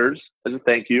handwritten letters as a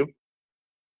thank you,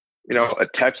 a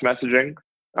text messaging.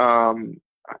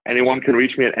 Anyone can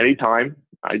reach me at any time.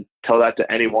 I tell that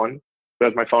to anyone who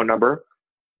has my phone number.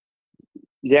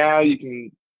 Yeah, you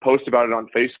can post about it on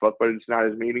Facebook, but it's not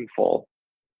as meaningful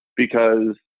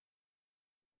because,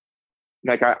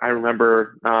 like, I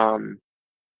remember, one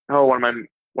of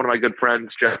my good friends,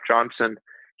 Jeff Johnson,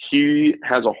 he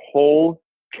has a whole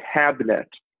cabinet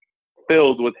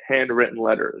filled with handwritten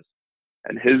letters,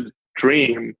 and his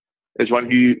dream is when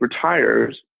he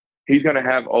retires, he's going to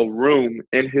have a room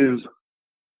in his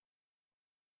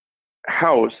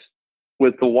house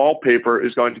with the wallpaper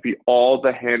is going to be all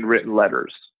the handwritten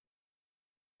letters.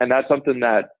 And that's something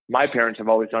that my parents have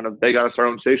always done. They got us our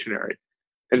own stationery.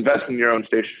 Invest in your own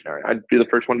stationery. I'd be the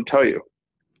first one to tell you.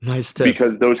 Nice tip.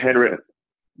 Because those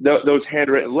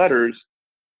handwritten letters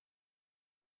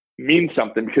mean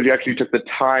something, because you actually took the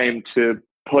time to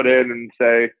put in and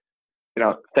say,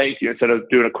 thank you, instead of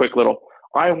doing a quick little,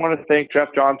 I want to thank Jeff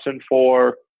Johnson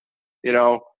for,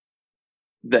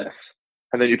 this.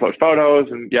 And then you post photos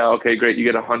and, yeah, okay, great, you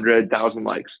get 100,000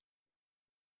 likes.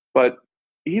 But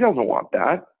he doesn't want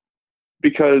that,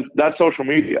 because that's social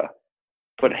media.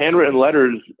 But handwritten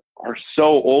letters are so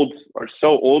old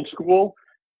school,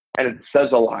 and it says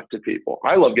a lot to people.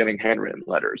 I love getting handwritten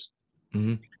letters.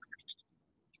 Mm-hmm.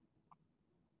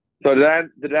 So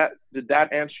did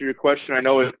that answer your question? I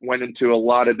know it went into a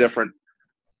lot of different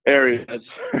areas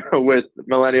with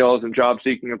millennials and job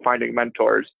seeking and finding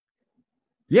mentors.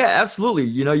 Yeah, absolutely.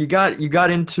 You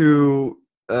got into,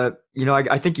 I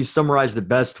think you summarized it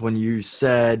best when you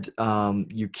said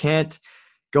you can't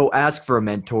go ask for a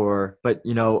mentor, but,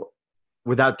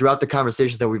 throughout the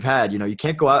conversations that we've had, you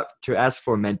can't go out to ask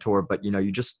for a mentor, but,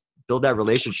 you just build that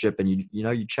relationship and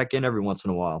you check in every once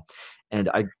in a while. And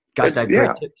I got that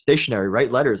great tip. Stationery,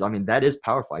 write letters. I mean, that is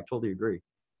powerful. I totally agree.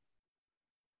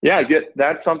 Yeah,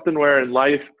 that's something where in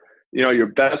life, your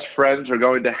best friends are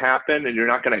going to happen and you're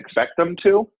not going to expect them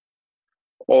to,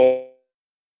 or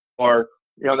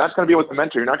that's going to be with the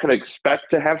mentor. You're not going to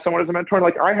expect to have someone as a mentor.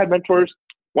 Like, I had mentors.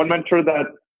 One mentor that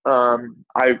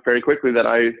I very quickly that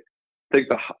I think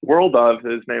the world of,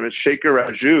 his name is Shaker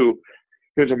Raju.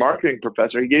 He was a marketing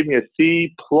professor. He gave me a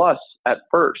C+ at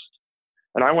first,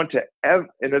 and I went to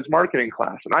in his marketing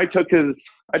class, and I took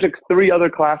 3 other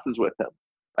classes with him.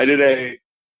 I did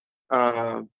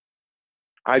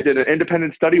an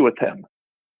independent study with him,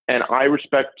 and I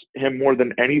respect him more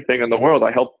than anything in the world.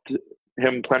 I helped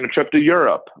him plan a trip to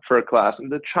Europe for a class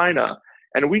and to China,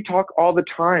 and we talk all the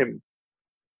time.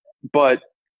 But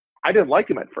I didn't like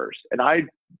him at first, and I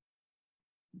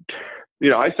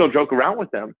still joke around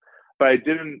with him, but I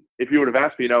didn't. If you would have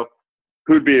asked me,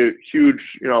 who'd be a huge,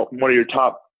 one of your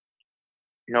top,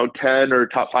 10 or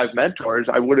top 5 mentors,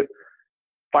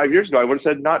 5 years ago, I would have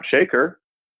said not Shaker.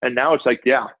 And now it's like,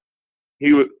 yeah,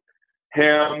 him,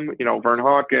 Vern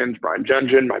Hawkins, Brian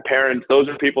Junjin, my parents, those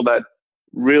are people that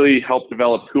really helped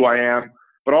develop who I am,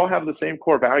 but all have the same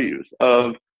core values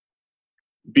of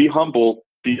be humble,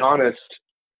 be honest,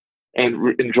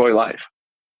 and enjoy life.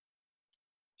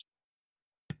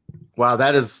 Wow,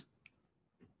 that is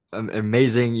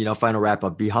amazing, final wrap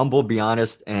up. Be humble, be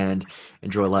honest, and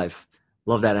enjoy life.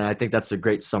 Love that. And I think that's a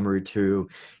great summary to,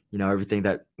 everything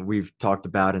that we've talked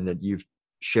about and that you've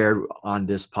shared on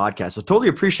this podcast. So totally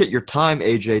appreciate your time,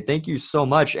 AJ. Thank you so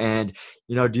much. And,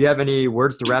 do you have any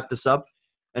words to wrap this up?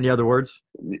 Any other words?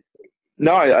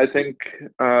 No, I think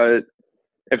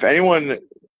if anyone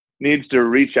needs to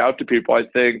reach out to people, I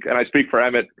think, and I speak for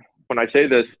Emmett when I say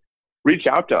this, reach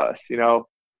out to us.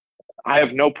 I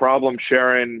have no problem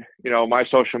sharing, my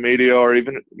social media or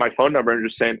even my phone number and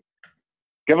just saying,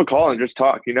 give a call and just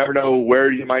talk. You never know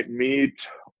where you might meet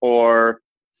or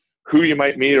who you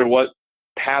might meet or what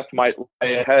path might lie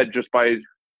ahead just by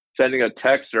sending a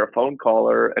text or a phone call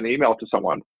or an email to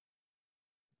someone.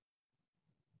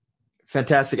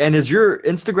 Fantastic. And is your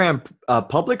Instagram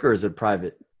public or is it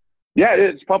private? Yeah,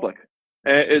 it's public.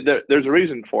 There's a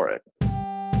reason for it.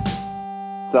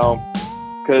 So,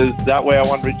 because that way I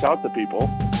want to reach out to people.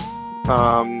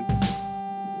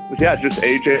 Yeah, just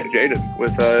AJ Tjaden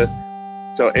with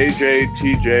so AJ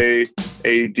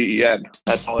TJADEN.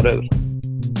 That's all it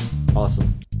is.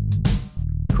 Awesome.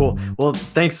 Cool. Well,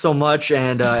 thanks so much.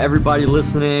 And everybody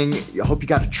listening, I hope you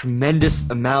got a tremendous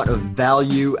amount of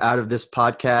value out of this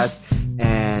podcast.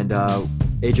 And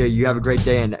AJ, you have a great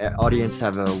day, and audience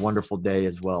have a wonderful day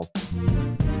as well.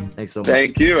 Thanks so much.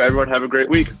 Thank you. Everyone have a great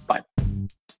week. Bye.